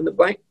fill in the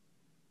blank?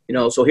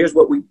 So here's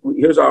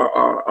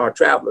our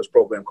Travelers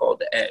program called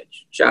The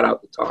Edge. Shout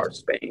out to TAR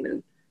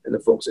Spain and the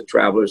folks at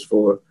Travelers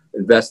for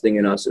investing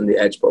in us in the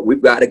Edge program.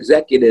 We've got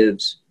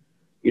executives,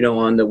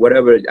 on the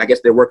whatever, I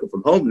guess they're working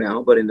from home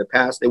now, but in the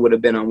past, they would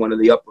have been on one of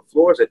the upper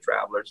floors at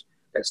Travelers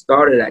that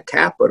started at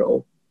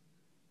Capital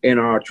in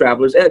our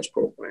Travelers Edge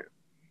program,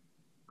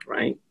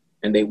 right?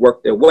 And they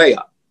worked their way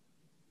up.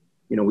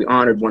 We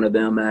honored one of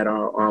them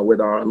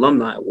with our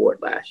alumni award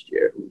last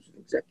year, who's an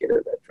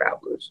executive at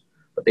Travelers.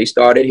 But they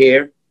started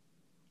here.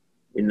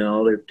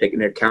 They're taking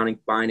their accounting,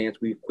 finance.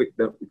 We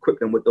equip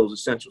them with those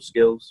essential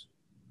skills.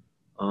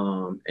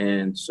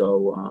 And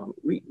so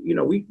we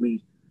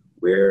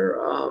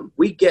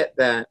get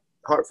that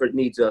Hartford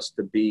needs us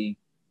to be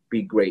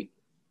great.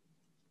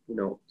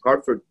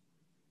 Hartford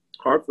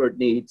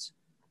needs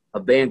a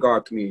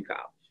vanguard community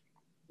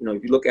college.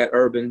 If you look at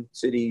urban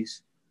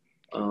cities,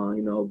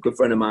 a good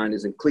friend of mine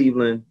is in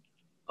Cleveland.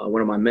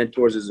 One of my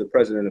mentors is the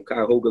president of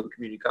Cuyahoga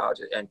Community College.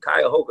 And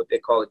Cuyahoga, they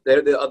call it,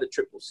 they're the other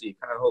triple C,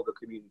 Cuyahoga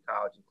Community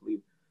College in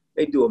Cleveland.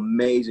 They do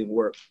amazing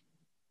work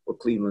for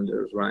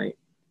Clevelanders, right?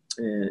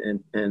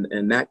 And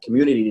that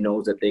community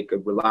knows that they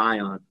could rely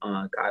on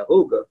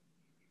Cuyahoga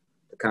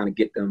to kind of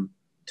get them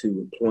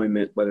to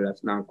employment, whether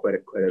that's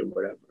non-credit, credit, or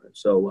whatever.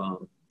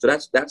 So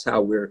that's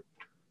how we're,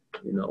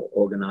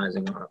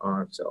 organizing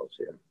ourselves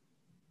here.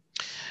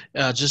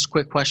 Just a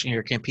quick question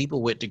here. Can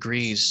people with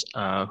degrees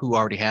who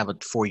already have a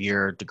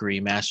 4-year degree,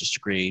 master's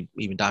degree,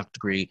 even doctorate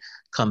degree,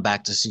 come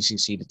back to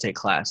CCC to take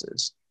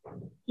classes?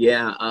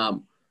 Yeah.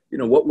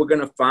 What we're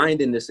going to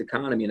find in this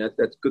economy, and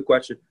that's a good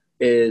question,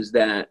 is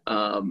that,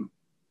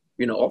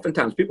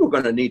 oftentimes people are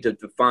going to need to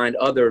find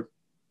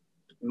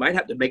might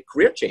have to make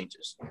career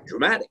changes,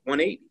 dramatic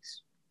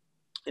 180s.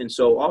 And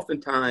so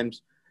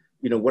oftentimes,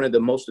 one of the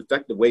most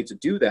effective ways to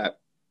do that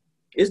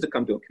is to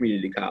come to a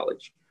community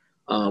college.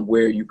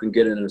 Where you can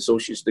get an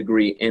associate's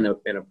degree in a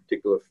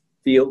particular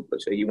field.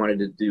 Let's say you wanted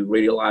to do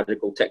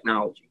radiological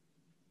technology,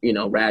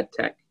 rad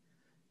tech,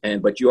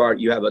 but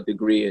you have a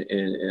degree in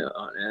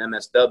an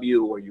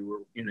MSW, or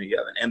you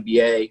have an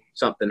MBA,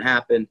 something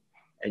happened,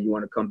 and you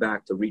want to come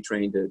back to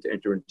retrain to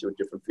enter into a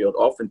different field.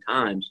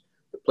 Oftentimes,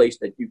 the place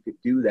that you could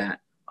do that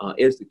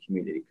is the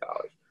community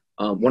college.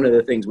 One of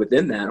the things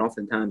within that,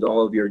 oftentimes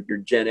all of your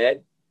gen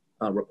ed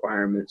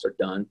requirements are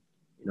done.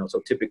 So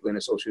typically an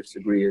associate's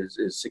degree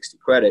is 60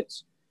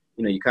 credits.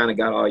 You kind of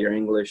got all your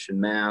English and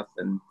math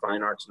and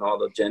fine arts and all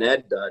the gen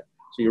ed done.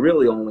 So you're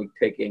really only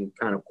taking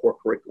kind of core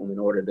curriculum in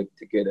order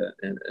to get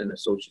an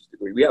associate's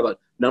degree. We have a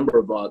number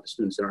of the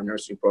students in our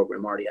nursing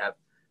program already have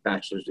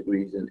bachelor's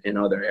degrees in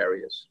other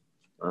areas,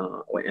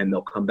 and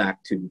they'll come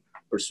back to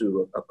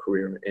pursue a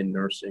career in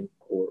nursing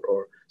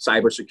or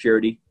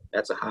cybersecurity.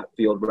 That's a hot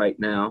field right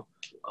now.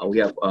 We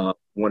have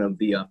one of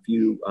the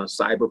few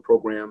cyber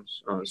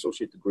programs,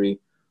 associate degree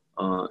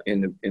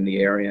in the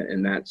area,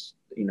 and that's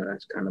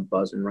kind of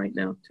buzzing right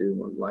now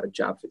too. A lot of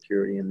job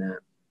security in that.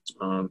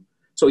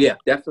 So yeah,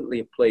 definitely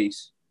a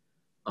place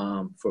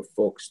for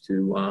folks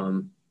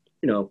to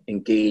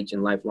engage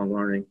in lifelong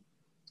learning,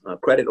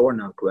 credit or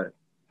non-credit.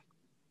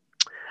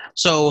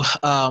 So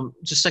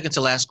just second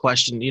to last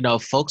question,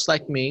 folks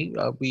like me,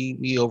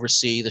 we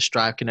oversee the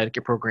Strive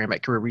Connecticut program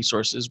at Career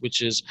Resources,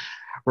 which is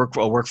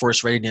a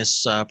workforce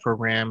readiness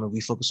program, and we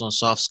focus on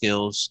soft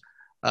skills.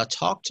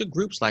 Talk to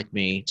groups like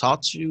me,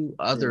 talk to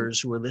others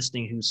who are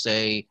listening who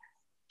say,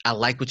 I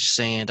like what you're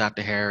saying,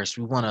 Dr. Harris.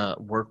 We want to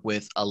work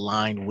with,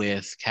 align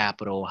with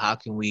Capital. How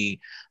can we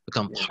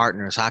become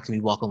partners? How can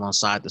we walk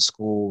alongside the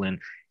school and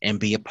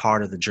be a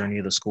part of the journey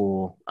of the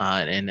school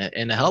and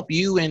to help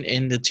you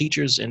and the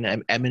teachers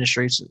and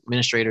administrators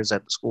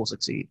at the school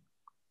succeed?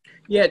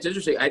 Yeah, it's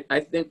interesting. I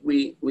think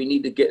we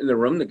need to get in the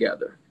room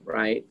together,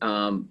 right?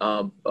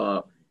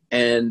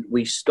 And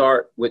we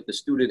start with the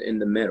student in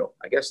the middle.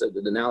 I guess the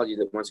analogy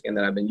that once again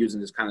that I've been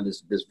using is kind of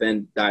this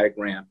Venn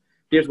diagram.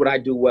 Here's what I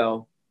do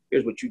well.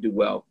 Here's what you do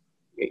well,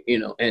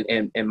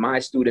 and my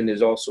student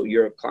is also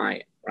your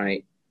client,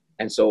 right?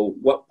 And so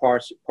what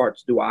parts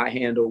do I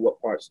handle?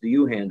 What parts do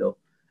you handle?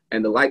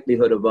 And the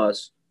likelihood of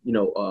us,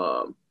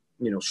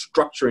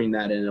 structuring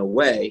that in a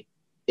way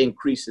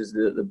increases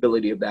the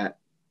ability of that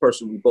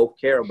person we both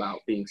care about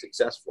being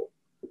successful.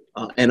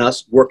 And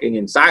us working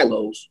in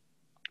silos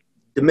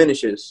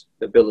diminishes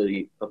the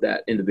ability of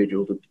that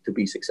individual to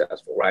be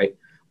successful, right?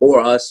 Or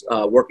us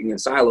working in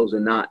silos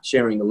and not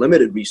sharing the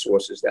limited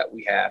resources that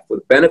we have for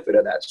the benefit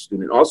of that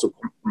student also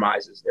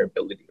compromises their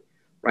ability,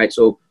 right?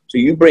 So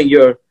you bring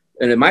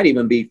and it might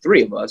even be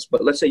three of us,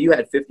 but let's say you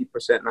had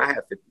 50% and I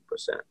have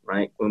 50%,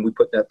 right? When we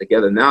put that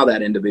together, now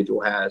that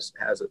individual has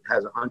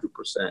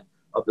 100%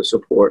 of the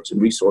supports and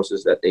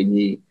resources that they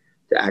need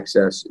to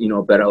access,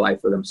 a better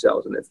life for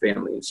themselves and their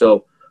family. And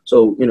so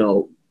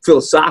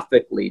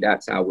philosophically,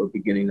 that's how we're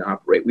beginning to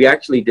operate. We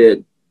actually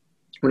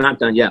we're not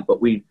done yet,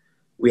 but we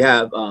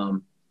have,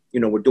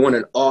 we're doing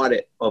an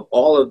audit of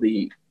all of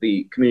the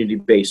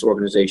community-based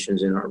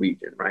organizations in our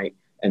region, right?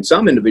 And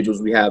some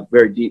individuals we have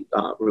very deep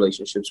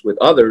relationships with.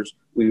 Others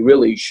we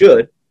really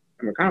should,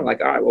 and we're kind of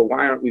like, all right, well,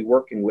 why aren't we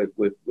working with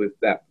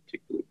that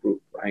particular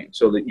group, right?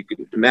 So that you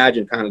could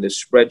imagine kind of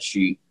this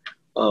spreadsheet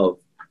of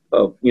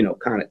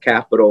kind of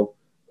Capital,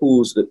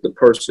 who's the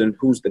person,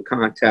 who's the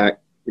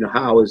contact,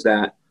 how is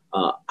that,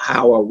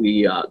 how are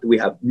we, do we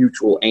have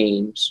mutual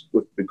aims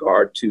with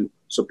regard to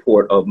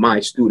support of my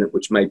student,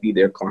 which might be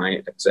their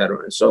client, et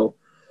cetera. And so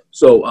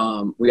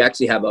we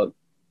actually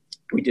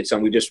we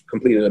just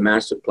completed a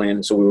master plan.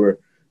 And so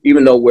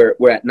even though we're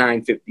at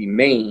 950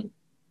 Main,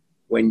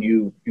 when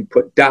you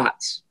put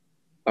dots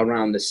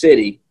around the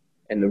city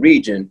and the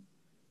region,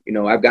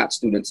 I've got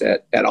students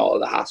at all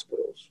of the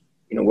hospitals.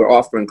 We're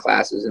offering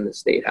classes in the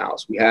State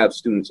House. We have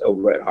students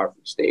over at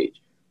Hartford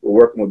Stage. We're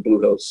working with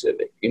Blue Hills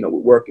Civic. We're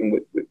working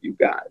with you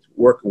guys,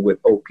 working with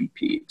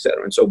OPP, et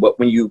cetera. And so, but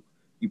when you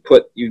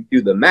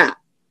do the map,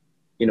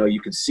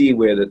 you can see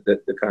where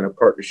the kind of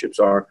partnerships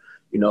are,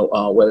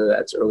 whether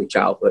that's early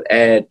childhood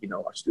ed,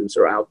 our students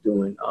are out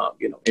doing,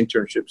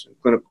 internships and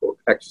clinical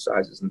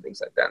exercises and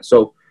things like that.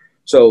 So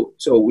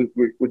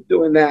we're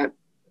doing that.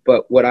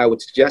 But what I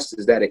would suggest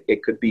is that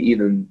it could be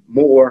even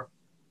more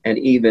and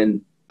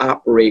even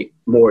operate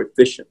more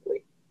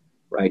efficiently,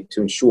 right?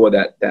 To ensure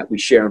that we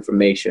share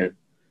information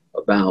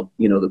about,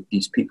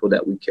 these people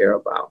that we care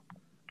about.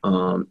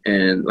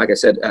 And like I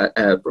said,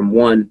 from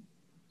one,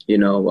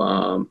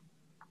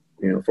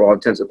 for all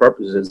intents and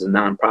purposes, as a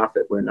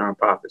nonprofit, we're a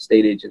nonprofit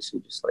state agency,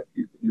 just like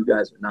you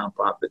guys are a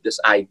nonprofit. This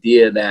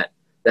idea that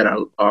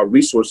our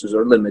resources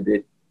are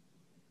limited,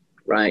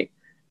 right?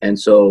 And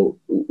so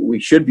we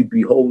should be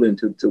beholden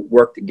to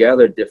work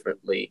together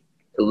differently,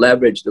 to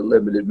leverage the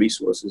limited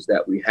resources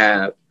that we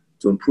have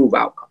to improve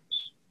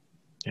outcomes.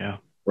 Yeah.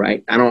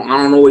 Right. I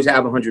don't always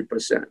have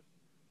 100%,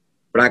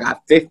 but I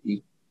got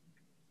 50,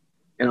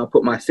 and I'll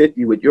put my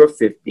 50 with your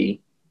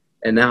 50.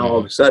 And now all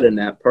of a sudden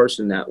that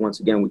person that,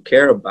 once again, we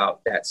care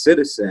about, that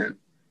citizen,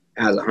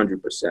 has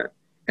 100%.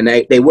 And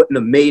they wouldn't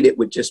have made it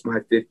with just my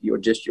 50 or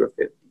just your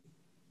 50,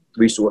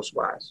 resource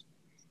wise.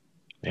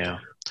 Yeah.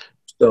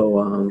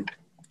 So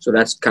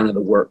that's kind of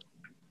the work.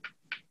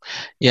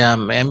 Yeah,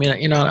 I mean,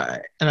 and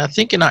I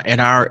think in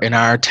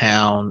our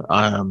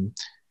town,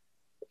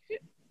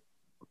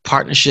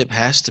 partnership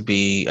has to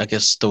be, I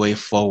guess, the way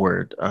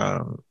forward.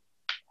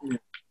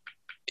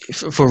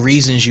 For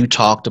reasons you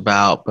talked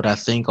about, but I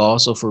think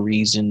also for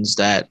reasons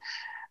that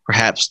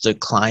perhaps the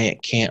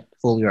client can't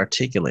fully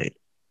articulate.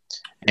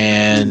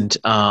 And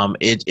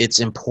it's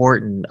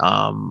important,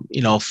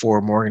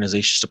 for more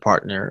organizations to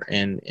partner,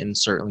 and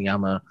certainly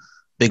I'm a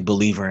big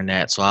believer in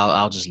that. So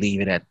I'll just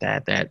leave it at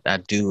that. That I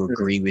do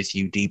agree with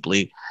you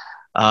deeply.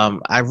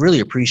 I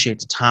really appreciate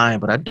the time,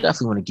 but I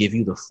definitely want to give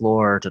you the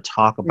floor to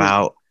talk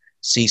about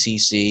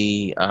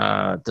CCC,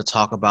 to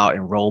talk about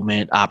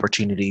enrollment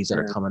opportunities that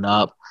are coming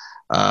up.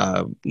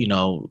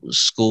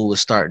 School is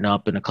starting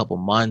up in a couple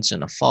months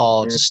in the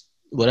fall. Just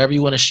whatever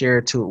you want to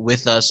share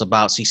with us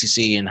about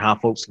CCC and how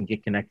folks can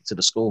get connected to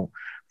the school.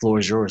 Floor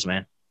is yours,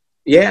 man.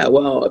 Yeah,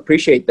 well,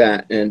 appreciate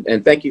that.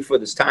 And thank you for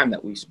this time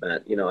that we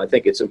spent. I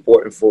think it's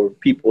important for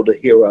people to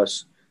hear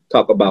us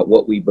talk about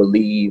what we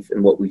believe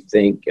and what we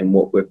think and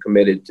what we're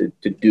committed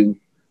to do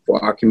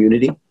for our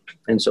community.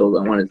 And so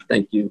I wanted to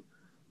thank you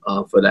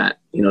for that,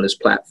 this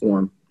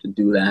platform to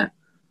do that.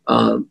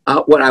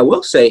 What I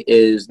will say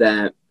is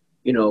that,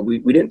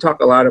 we didn't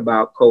talk a lot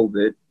about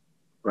COVID,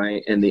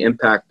 right, and the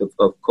impact of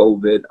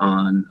COVID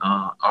on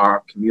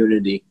our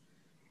community.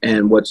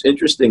 And what's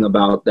interesting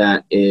about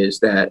that is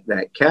that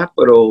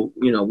Capital,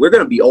 we're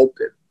going to be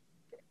open.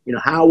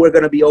 How we're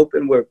going to be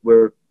open,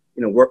 we're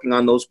working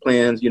on those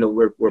plans.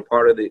 We're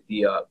part of the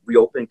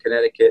Reopen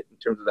Connecticut in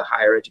terms of the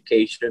higher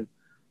education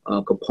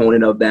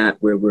component of that,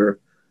 where we're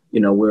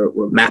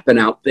mapping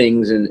out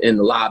things in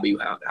the lobby,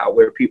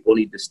 where people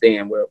need to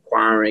stand. We're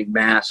acquiring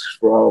masks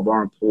for all of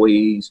our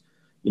employees.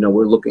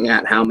 We're looking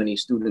at how many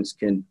students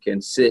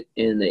can sit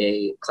in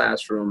a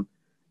classroom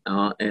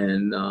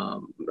and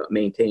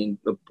maintain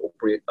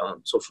appropriate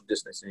social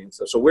distancing.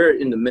 So we're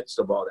in the midst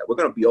of all that. We're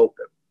going to be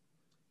open.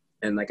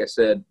 And like I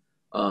said,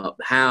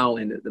 how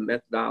and the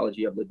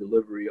methodology of the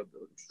delivery of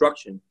the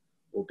instruction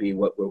will be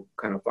what we're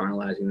kind of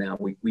finalizing now.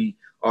 We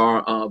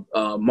are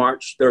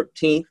March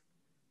 13th,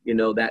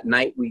 that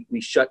night we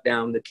shut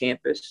down the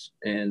campus,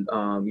 and,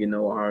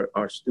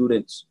 our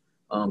students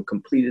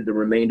completed the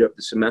remainder of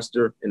the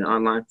semester in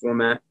online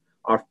format.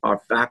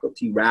 Our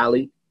faculty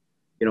rallied.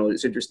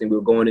 It's interesting. We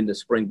were going into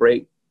spring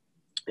break,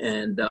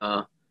 and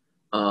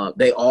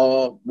they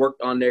all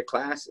worked on their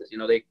classes.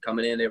 They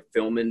coming in, they're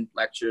filming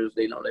lectures.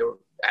 They were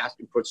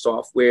asking for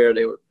software.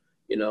 They were,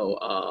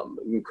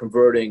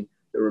 converting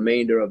the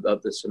remainder of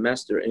the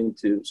semester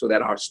into so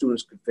that our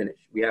students could finish.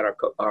 We had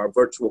our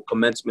virtual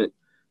commencement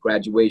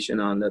graduation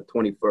on the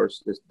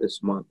 21st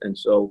this month, and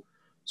so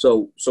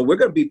we're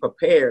going to be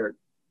prepared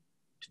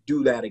to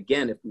do that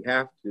again if we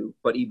have to,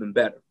 but even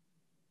better.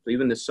 So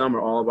even this summer,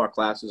 all of our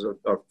classes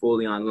are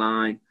fully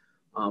online.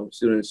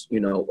 Students,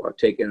 are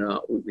taking,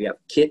 we have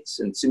kits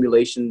and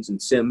simulations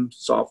and sim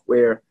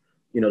software,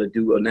 to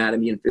do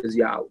anatomy and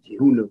physiology.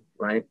 Who knew,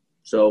 right?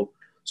 So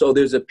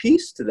there's a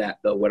piece to that,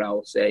 though. What I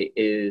will say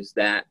is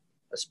that,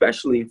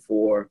 especially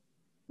for,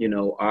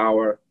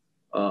 our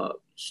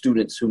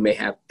students who may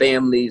have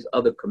families,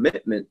 other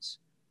commitments,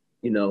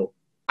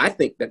 I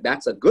think that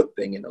that's a good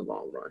thing in the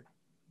long run.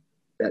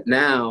 That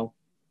now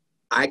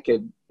I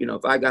could,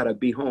 if I got to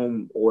be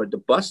home or at the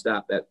bus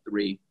stop at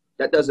 3,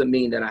 that doesn't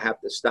mean that I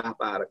have to stop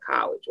out of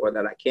college or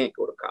that I can't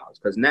go to college.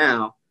 Because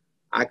now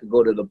I could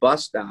go to the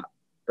bus stop,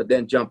 but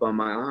then jump on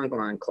my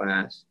online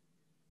class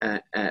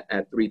at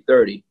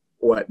 3:30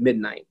 or at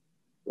midnight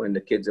when the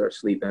kids are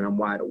asleep and I'm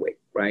wide awake,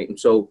 right? And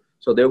so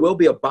there will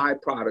be a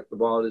byproduct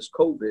of all this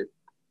COVID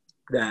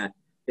that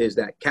is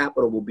that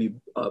Capital will be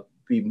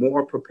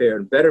more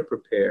prepared, better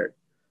prepared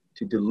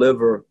to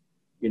deliver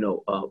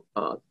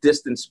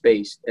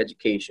distance-based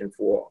education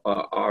for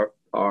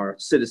our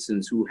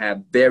citizens who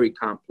have very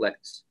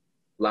complex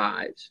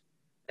lives,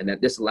 and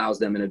that this allows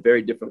them in a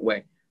very different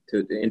way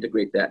to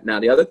integrate that. Now,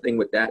 the other thing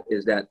with that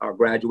is that our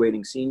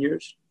graduating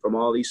seniors from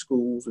all these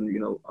schools, and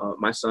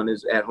my son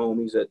is at home.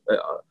 He's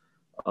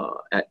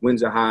at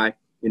Windsor High.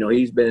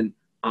 He's been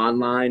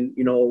online.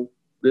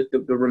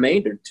 The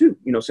remainder too.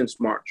 Since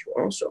March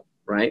also,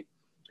 right?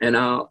 And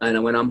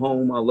when I'm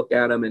home, I'll look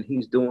at him, and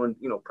he's doing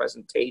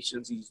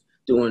presentations. He's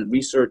doing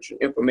research and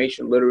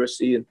information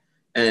literacy, and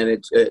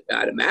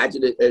I'd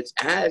imagine it's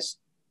as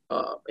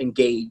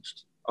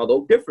engaged,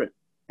 although different,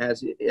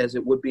 as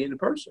it would be in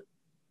person.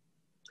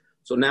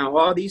 So now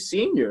all these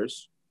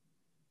seniors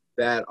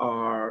that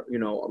are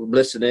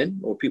listening,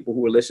 or people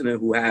who are listening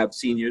who have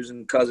seniors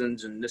and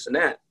cousins and this and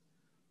that,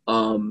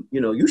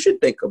 they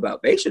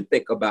should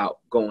think about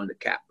going to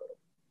Capital.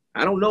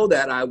 I don't know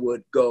that I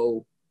would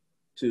go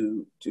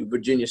to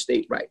Virginia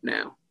State right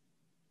now.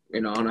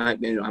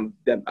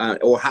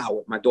 Or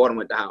Howard. My daughter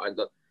went to Howard,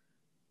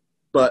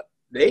 but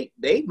they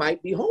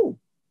might be home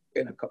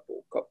in a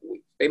couple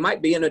weeks. They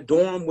might be in a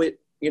dorm with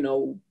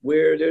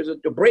where there's a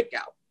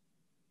breakout,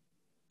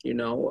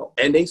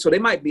 and they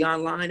might be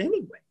online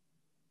anyway.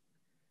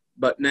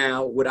 But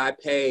now, would I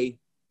pay,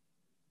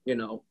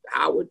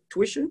 Howard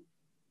tuition,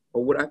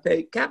 or would I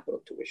pay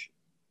Capital tuition?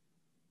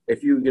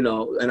 if you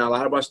know, and a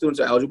lot of our students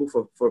are eligible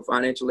for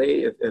financial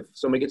aid. If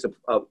somebody gets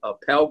a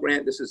Pell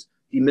Grant, this is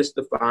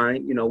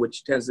demystifying, you know,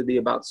 which tends to be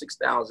about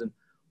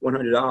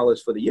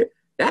 $6,100 for the year.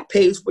 That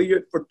pays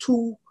for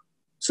 2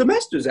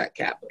 semesters at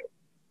Capital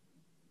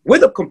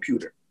with a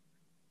computer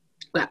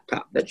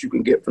laptop that you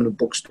can get from the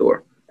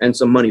bookstore and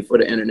some money for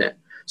the internet.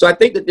 So I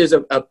think that there's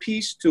a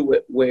piece to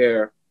it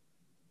where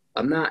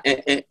I'm not,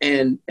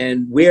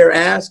 and we're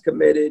as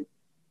committed,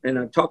 and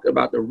I'm talking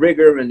about the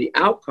rigor and the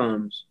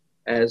outcomes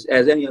as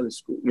any other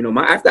school. You know,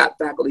 I've got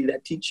faculty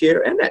that teach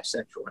here and at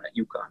Central and at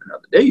UConn and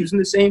other. They're using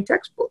the same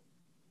textbook,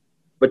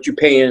 but you're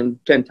paying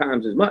 10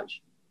 times as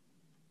much.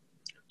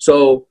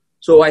 So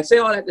I say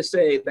all that to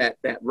say that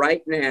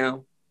right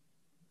now,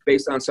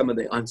 based on some of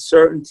the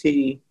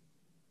uncertainty,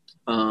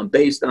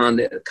 based on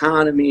the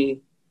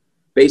economy,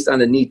 based on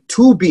the need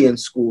to be in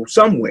school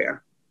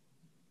somewhere,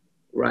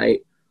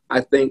 right?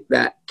 I think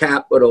that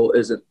Capital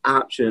is an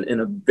option in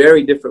a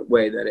very different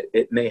way that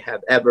it may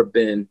have ever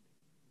been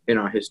in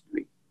our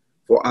history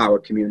for our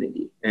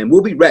community. And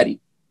we'll be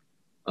ready.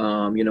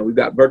 You know, we've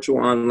got virtual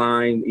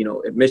online, you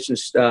know, admission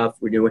stuff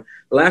we're doing.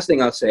 The last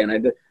thing I'll say,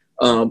 and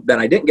that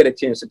I didn't get a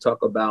chance to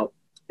talk about,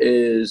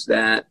 is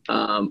that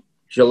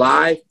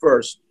July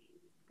 1st,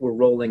 we're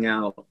rolling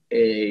out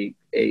a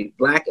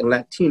Black and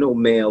Latino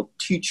male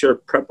teacher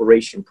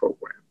preparation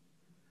program.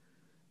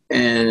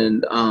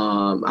 And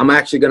I'm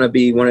actually going to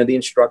be one of the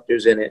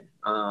instructors in it.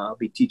 I'll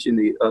be teaching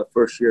the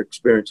first year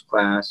experience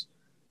class.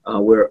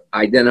 We're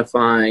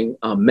identifying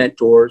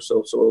mentors.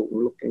 So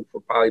we're looking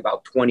for probably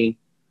about 20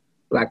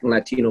 Black and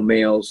Latino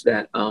males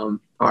that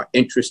are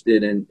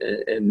interested and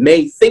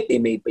may think they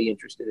may be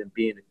interested in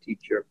being a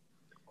teacher.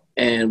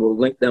 And we'll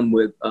link them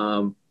with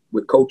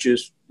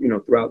coaches, you know,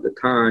 throughout the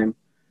time.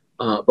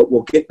 But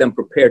we'll get them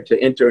prepared to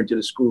enter into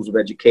the schools of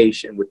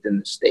education within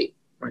the state,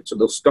 right? So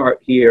they'll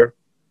start here.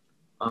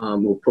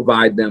 We'll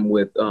provide them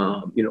with,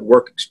 you know,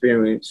 work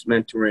experience,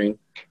 mentoring,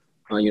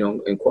 you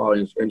know, and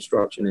quality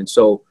instruction. And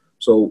so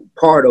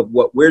part of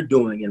what we're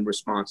doing in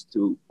response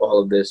to all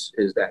of this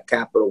is that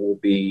Capital will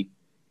be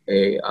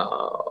a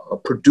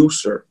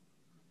producer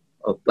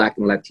of Black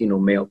and Latino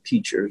male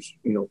teachers,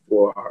 you know,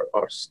 for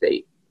our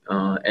state.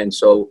 And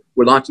so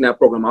we're launching that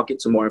program. I'll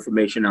get some more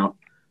information out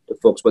to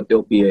folks, but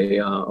there'll be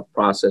a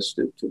process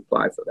to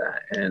apply for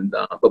that. And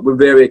but we're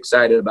very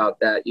excited about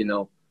that. You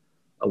know,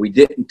 we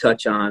didn't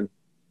touch on,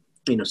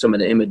 you know, some of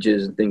the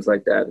images and things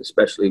like that,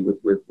 especially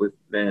with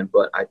men.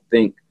 But I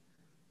think,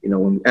 you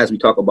know, as we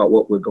talk about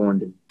what we're going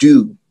to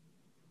do,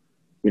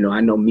 you know,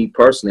 I know me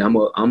personally,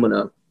 I'm going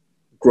to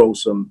grow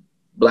some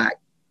Black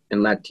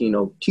and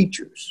Latino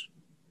teachers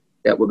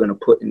that we're going to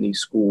put in these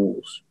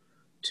schools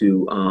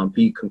to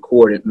be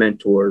concordant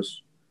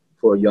mentors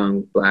for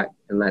young Black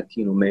and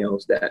Latino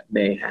males that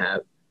may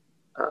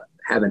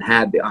haven't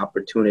had the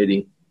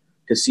opportunity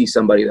to see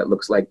somebody that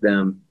looks like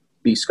them,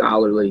 be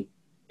scholarly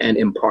and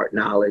impart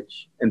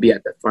knowledge and be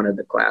at the front of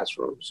the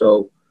classroom.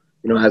 So,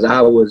 you know, as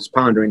I was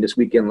pondering this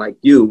weekend, like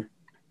you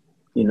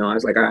know, I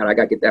was like, all right, I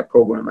got to get that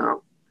program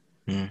out.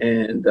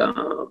 And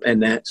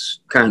that's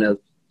kind of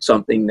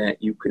something that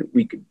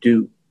we could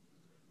do.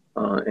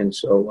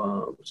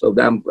 So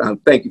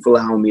thank you for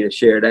allowing me to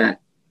share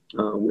that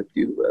with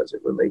you as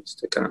it relates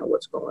to kind of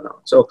what's going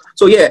on. So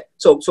yeah,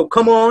 so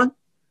come on,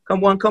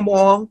 come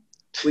all.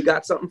 We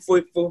got something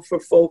for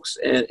folks,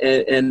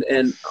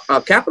 and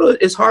Capital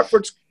is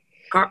Hartford's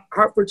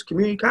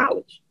community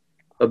college,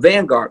 a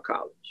Vanguard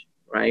college,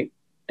 right?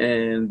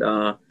 And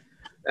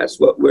that's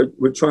what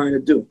we're trying to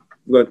do.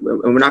 And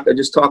we're not going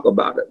to just talk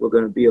about it. We're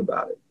going to be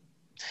about it.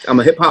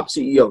 I'm a hip hop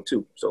CEO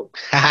too, so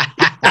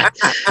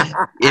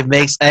it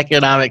makes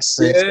economic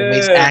sense. Yeah. It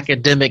makes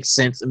academic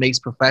sense. It makes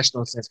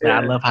professional sense. Man,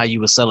 I love how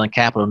you were selling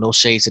Capital. No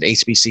shades at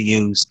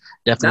HBCUs.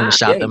 Definitely want to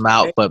shout them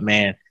out. But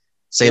man,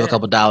 save a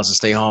couple dollars and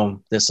stay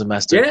home this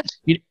semester.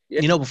 You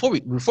know, before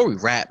we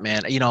wrap,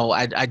 man, you know,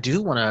 I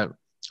do want to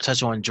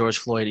touch on George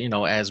Floyd. You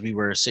know, as we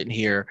were sitting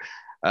here,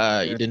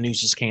 the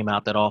news just came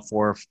out that all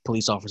 4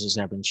 police officers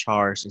have been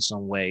charged in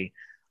some way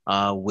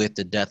with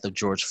the death of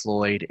George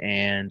Floyd.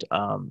 And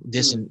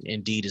this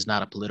indeed is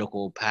not a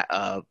political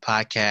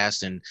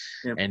podcast,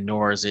 and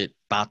nor is it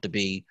about to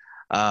be.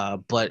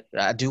 But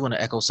I do want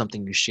to echo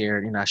something you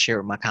shared, and I shared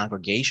with my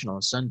congregation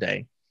on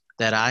Sunday,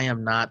 that I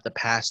am not the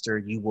pastor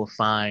you will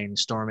find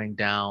storming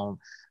down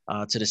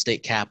to the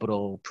state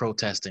capitol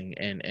protesting,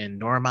 and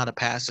nor am I the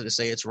pastor to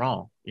say it's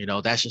wrong. You know,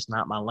 that's just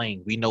not my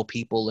lane. We know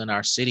people in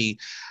our city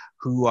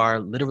who are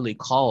literally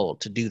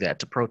called to do that,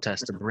 to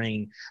protest, to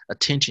bring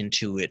attention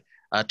to it,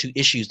 to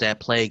issues that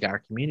plague our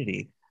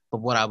community.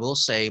 But what I will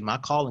say, my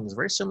calling is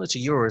very similar to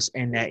yours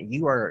in that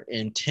you are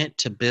intent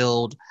to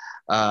build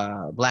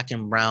Black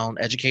and brown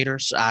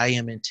educators. I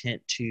am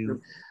intent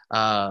to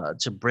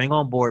bring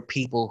on board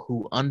people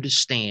who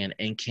understand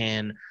and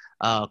can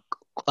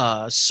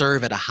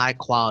serve at a high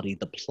quality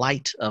the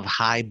plight of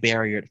high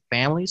barriered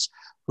families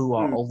who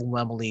are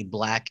overwhelmingly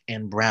Black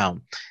and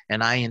brown.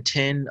 And I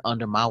intend,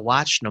 under my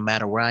watch, no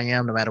matter where I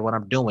am, no matter what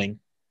I'm doing,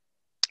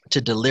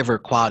 to deliver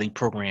quality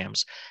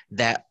programs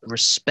that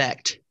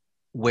respect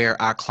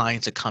where our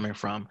clients are coming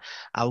from.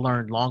 I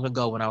learned long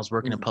ago when I was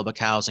working in public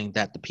housing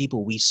that the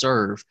people we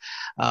serve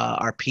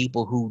are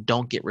people who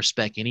don't get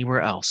respect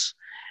anywhere else.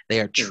 They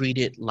are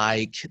treated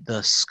like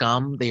the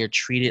scum. They are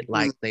treated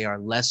like they are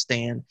less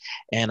than.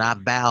 And I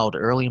vowed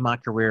early in my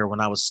career when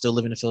I was still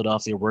living in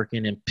Philadelphia,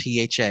 working in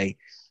PHA,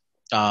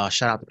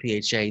 shout out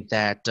to PHA,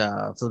 that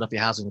Philadelphia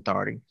Housing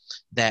Authority,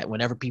 that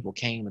whenever people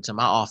came into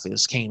my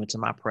office, came into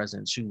my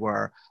presence who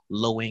were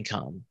low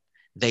income,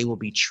 they will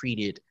be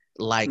treated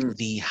like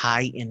the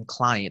high-end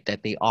client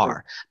that they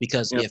are.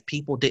 Because if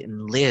people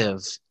didn't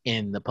live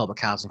in the public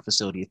housing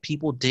facility, if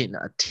people didn't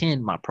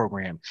attend my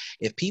program,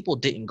 if people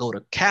didn't go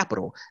to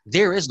Capital,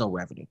 there is no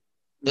revenue.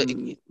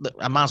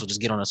 I might as well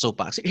just get on a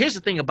soapbox. Here's the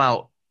thing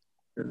about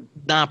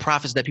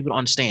nonprofits that people don't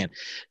understand.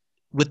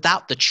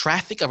 Without the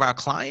traffic of our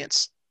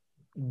clients,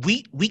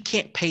 we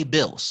can't pay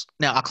bills.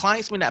 Now, our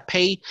clients may not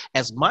pay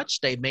as much.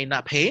 They may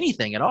not pay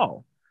anything at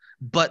all.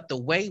 But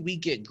the way we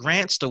get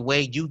grants, the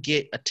way you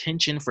get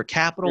attention for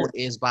Capital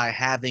is by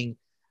having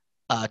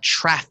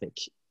traffic.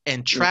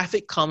 And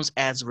traffic comes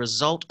as a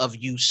result of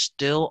you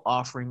still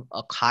offering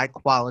a high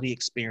quality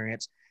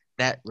experience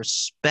that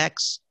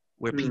respects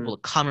where people are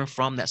coming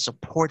from, that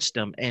supports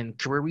them. And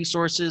Career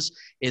Resources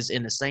is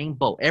in the same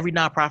boat. Every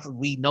nonprofit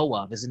we know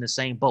of is in the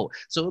same boat.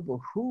 So it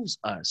behooves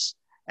us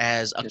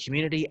as a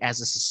community,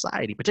 as a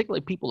society,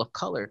 particularly people of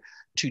color,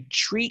 to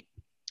treat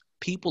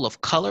people of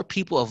color,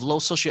 people of low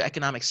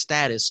socioeconomic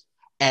status,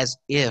 as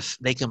if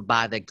they can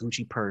buy that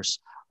Gucci purse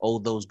or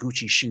those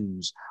Gucci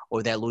shoes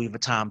or that Louis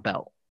Vuitton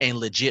belt and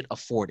legit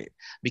afford it,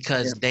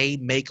 because they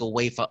make a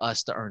way for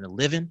us to earn a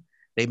living.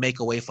 They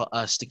make a way for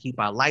us to keep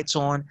our lights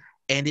on.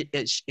 And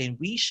and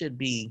we should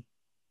be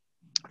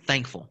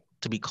thankful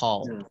to be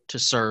called to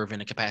serve in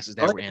the capacities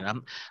that we're in.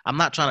 I'm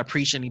not trying to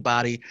preach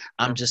anybody.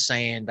 I'm just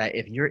saying that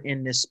if you're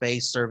in this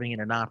space, serving in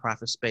a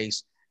nonprofit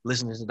space,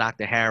 listening to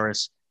Dr.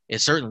 Harris,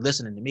 is certainly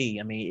listening to me.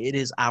 I mean, it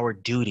is our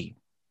duty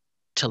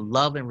to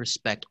love and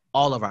respect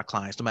all of our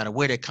clients, no matter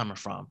where they're coming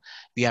from.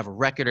 If you have a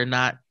record or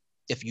not,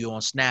 if you're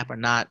on SNAP or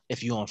not,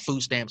 if you're on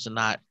food stamps or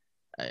not,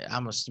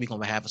 I'm going to speak on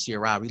behalf of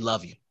CRI. We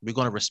love you. We're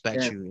going to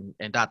respect you.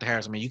 And Dr.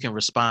 Harris, I mean, you can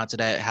respond to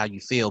that how you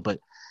feel, but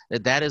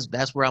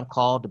that's where I'm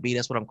called to be.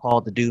 That's what I'm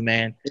called to do,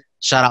 man.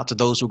 Shout out to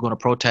those who are going to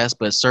protest,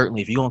 but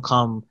certainly if you don't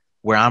come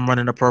where I'm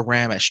running a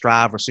program at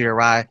Strive or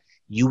CRI,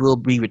 you will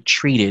be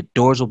retreated.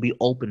 Doors will be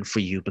open for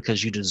you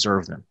because you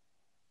deserve them.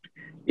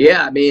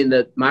 Yeah, I mean,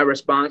 my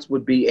response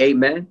would be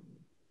amen,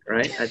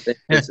 right? I think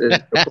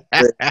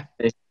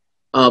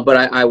but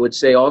I would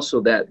say also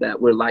that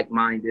we're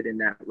like-minded in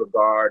that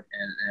regard,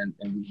 and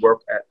we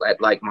work at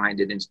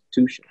like-minded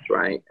institutions,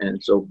 right?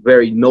 And so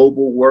very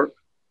noble work.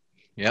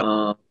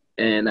 Yeah.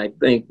 And I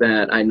think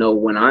that I know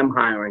when I'm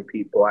hiring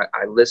people,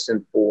 I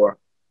listen for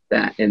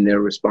that in their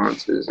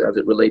responses as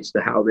it relates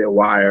to how they're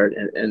wired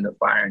and the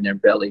fire in their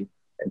belly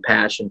and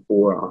passion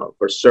for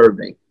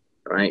serving,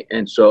 right?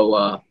 And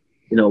so,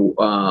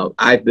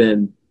 I've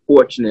been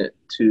fortunate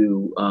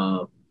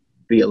to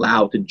be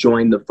allowed to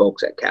join the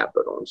folks at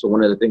Capital. And so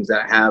one of the things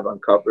that I have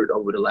uncovered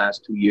over the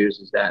last 2 years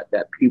is that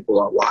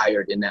people are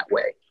wired in that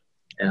way,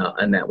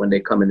 and that when they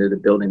come into the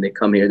building, they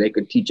come here, they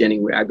could teach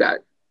anywhere. I've got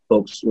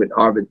folks with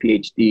Harvard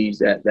PhDs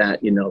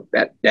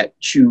that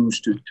choose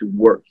to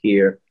work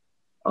here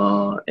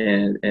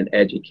and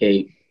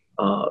educate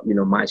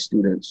my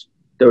students,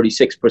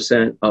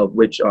 36% of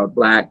which are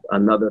Black,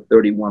 another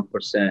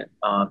 31%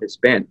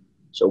 Hispanic.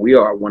 So we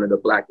are one of the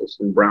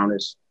blackest and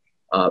brownest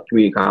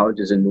community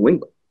colleges in New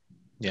England.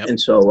 Yep. And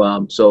so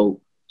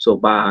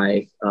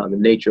by the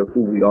nature of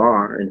who we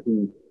are and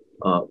who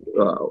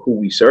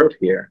we serve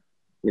here,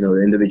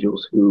 the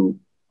individuals who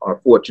are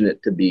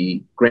fortunate to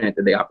be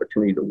granted the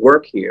opportunity to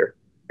work here,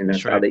 and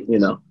that's how they,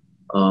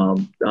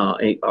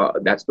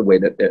 that's the way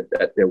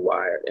that they're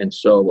wired. And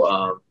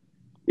so,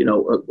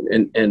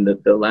 and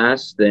the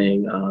last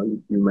thing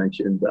you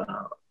mentioned,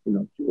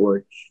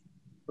 George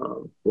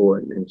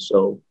Floyd, and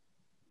so,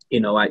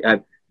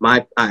 I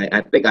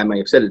think I might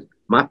have said it.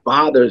 My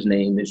father's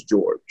name is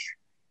George,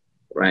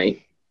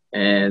 right?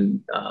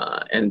 And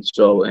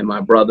my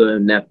brother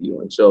and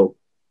nephew, and so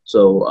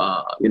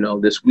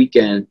this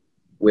weekend,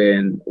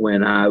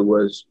 when I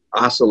was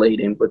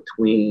oscillating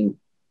between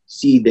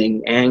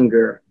seething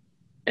anger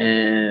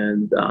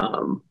and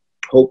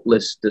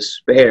hopeless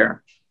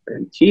despair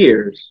and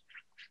tears,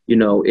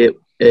 it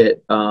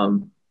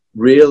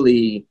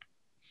really,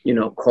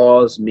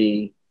 caused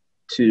me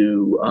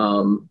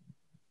to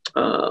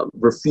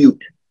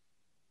refute,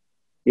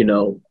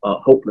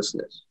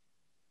 hopelessness,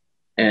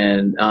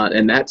 and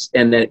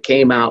that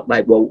came out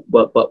like, well,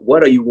 but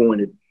what are you going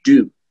to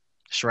do?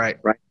 That's right.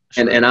 Right.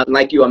 And I,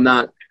 like you, I'm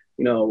not,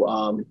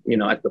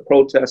 at the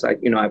protest,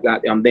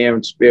 I'm there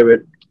in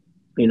spirit,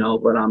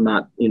 but I'm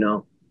not,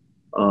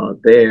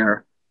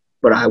 there,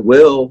 but I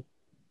will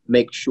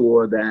make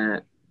sure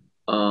that,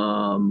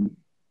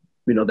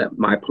 that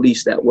my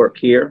police that work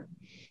here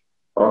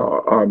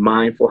are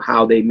mindful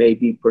how they may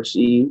be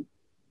perceived.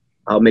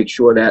 I'll make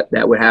sure that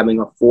we're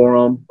having a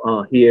forum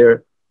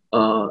here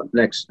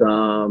next,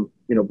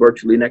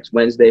 virtually next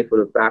Wednesday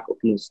for the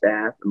faculty and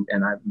staff.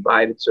 And I've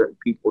invited certain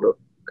people to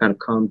kind of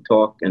come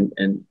talk and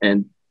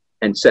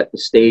set the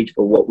stage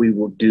for what we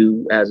will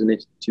do as an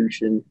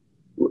institution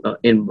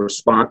in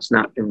response,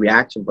 not in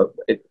reaction, but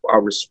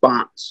our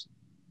response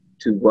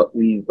to what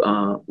we've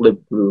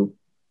lived through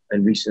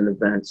in recent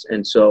events.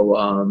 And so,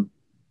 I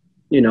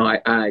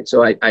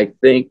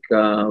think,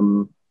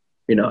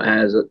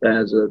 as a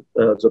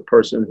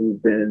person who's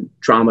been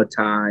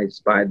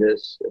traumatized by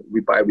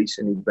by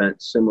recent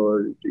events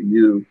similar to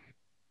you,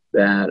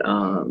 that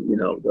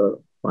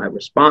my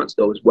response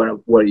though is what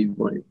are you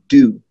going to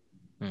do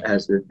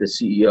as the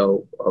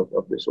CEO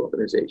of this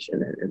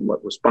organization, and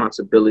what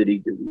responsibility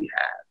do we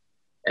have?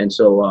 And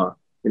so,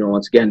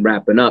 once again,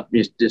 wrapping up,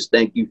 just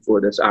thank you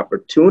for this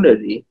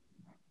opportunity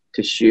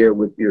to share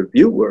with your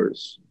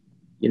viewers,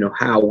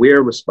 how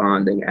we're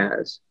responding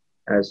as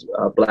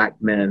Black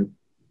men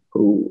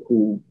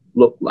who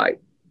look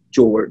like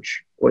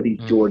George, or these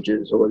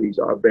Georges, or these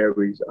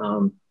Arbery's,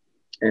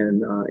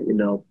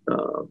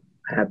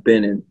 have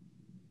been in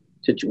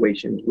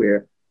situations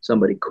where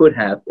somebody could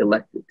have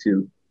elected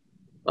to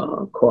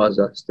cause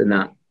us to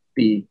not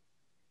be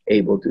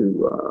able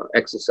to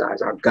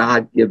exercise our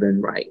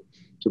God-given right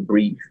to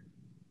breathe,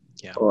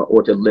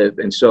 or to live.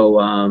 And so,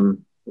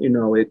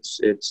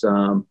 it's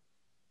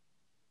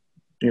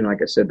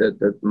like I said,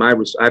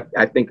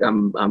 I think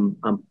I'm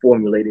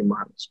formulating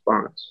my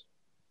response,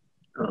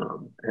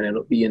 and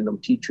it'll be in them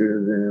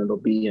teachers, and it'll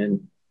be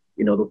in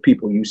the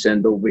people you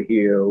send over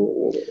here,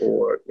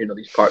 or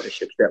these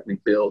partnerships that we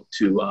build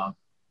to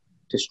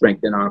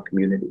strengthen our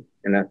community,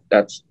 and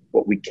that's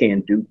what we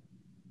can do.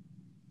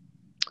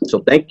 So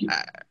thank you.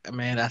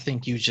 Man, I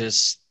think you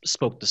just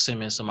spoke the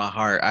sentiments of my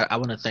heart. I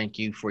want to thank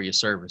you for your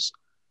service.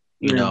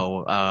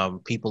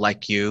 People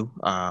like you,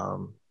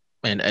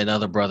 and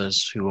other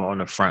brothers who are on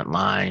the front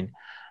line,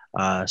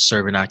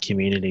 serving our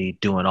community,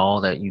 doing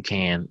all that you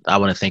can. I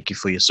want to thank you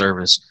for your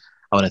service.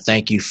 I want to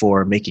thank you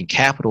for making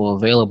capital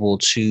available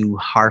to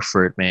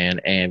Hartford,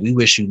 man. And we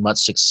wish you much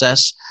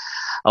success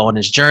on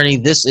this journey.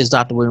 This is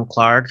Dr. William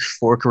Clark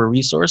for Career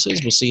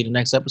Resources. We'll see you in the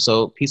next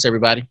episode. Peace,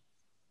 everybody.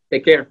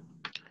 Take care.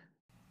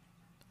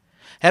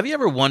 Have you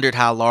ever wondered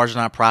how large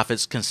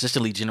nonprofits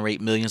consistently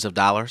generate millions of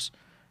dollars?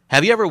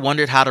 Have you ever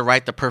wondered how to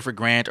write the perfect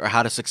grant, or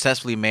how to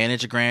successfully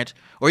manage a grant,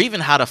 or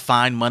even how to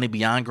find money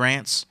beyond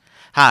grants?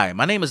 Hi,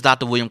 my name is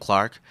Dr. William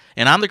Clark,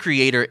 and I'm the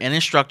creator and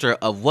instructor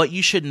of What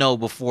You Should Know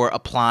Before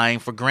Applying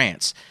for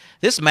Grants.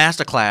 This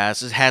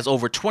masterclass has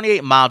over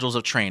 28 modules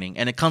of training,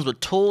 and it comes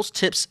with tools,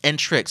 tips, and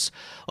tricks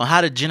on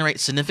how to generate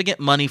significant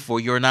money for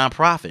your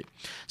nonprofit.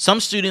 Some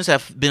students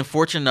have been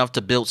fortunate enough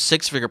to build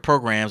six-figure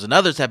programs, and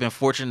others have been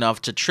fortunate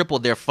enough to triple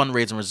their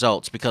fundraising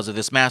results because of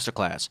this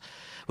masterclass.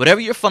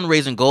 Whatever your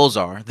fundraising goals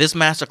are, this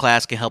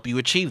masterclass can help you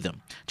achieve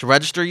them. To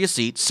register your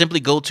seat, simply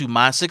go to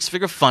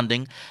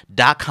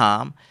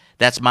mysixfigurefunding.com.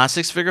 That's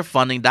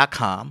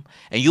mysixfigurefunding.com,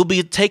 and you'll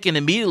be taken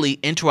immediately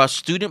into our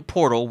student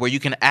portal where you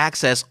can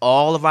access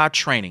all of our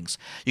trainings.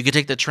 You can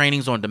take the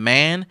trainings on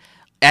demand,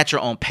 at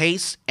your own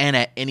pace, and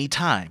at any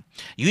time.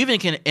 You even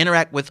can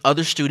interact with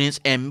other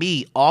students and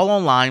me all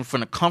online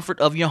from the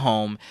comfort of your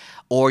home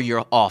or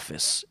your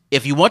office.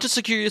 If you want to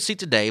secure your seat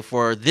today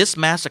for this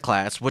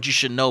masterclass, what you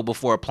should know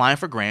before applying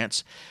for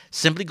grants,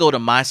 simply go to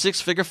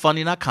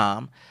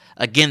mysixfigurefunding.com.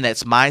 Again,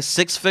 that's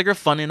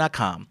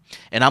mysixfigurefunding.com.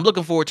 And I'm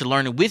looking forward to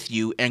learning with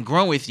you and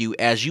growing with you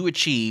as you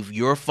achieve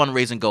your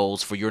fundraising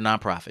goals for your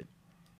nonprofit.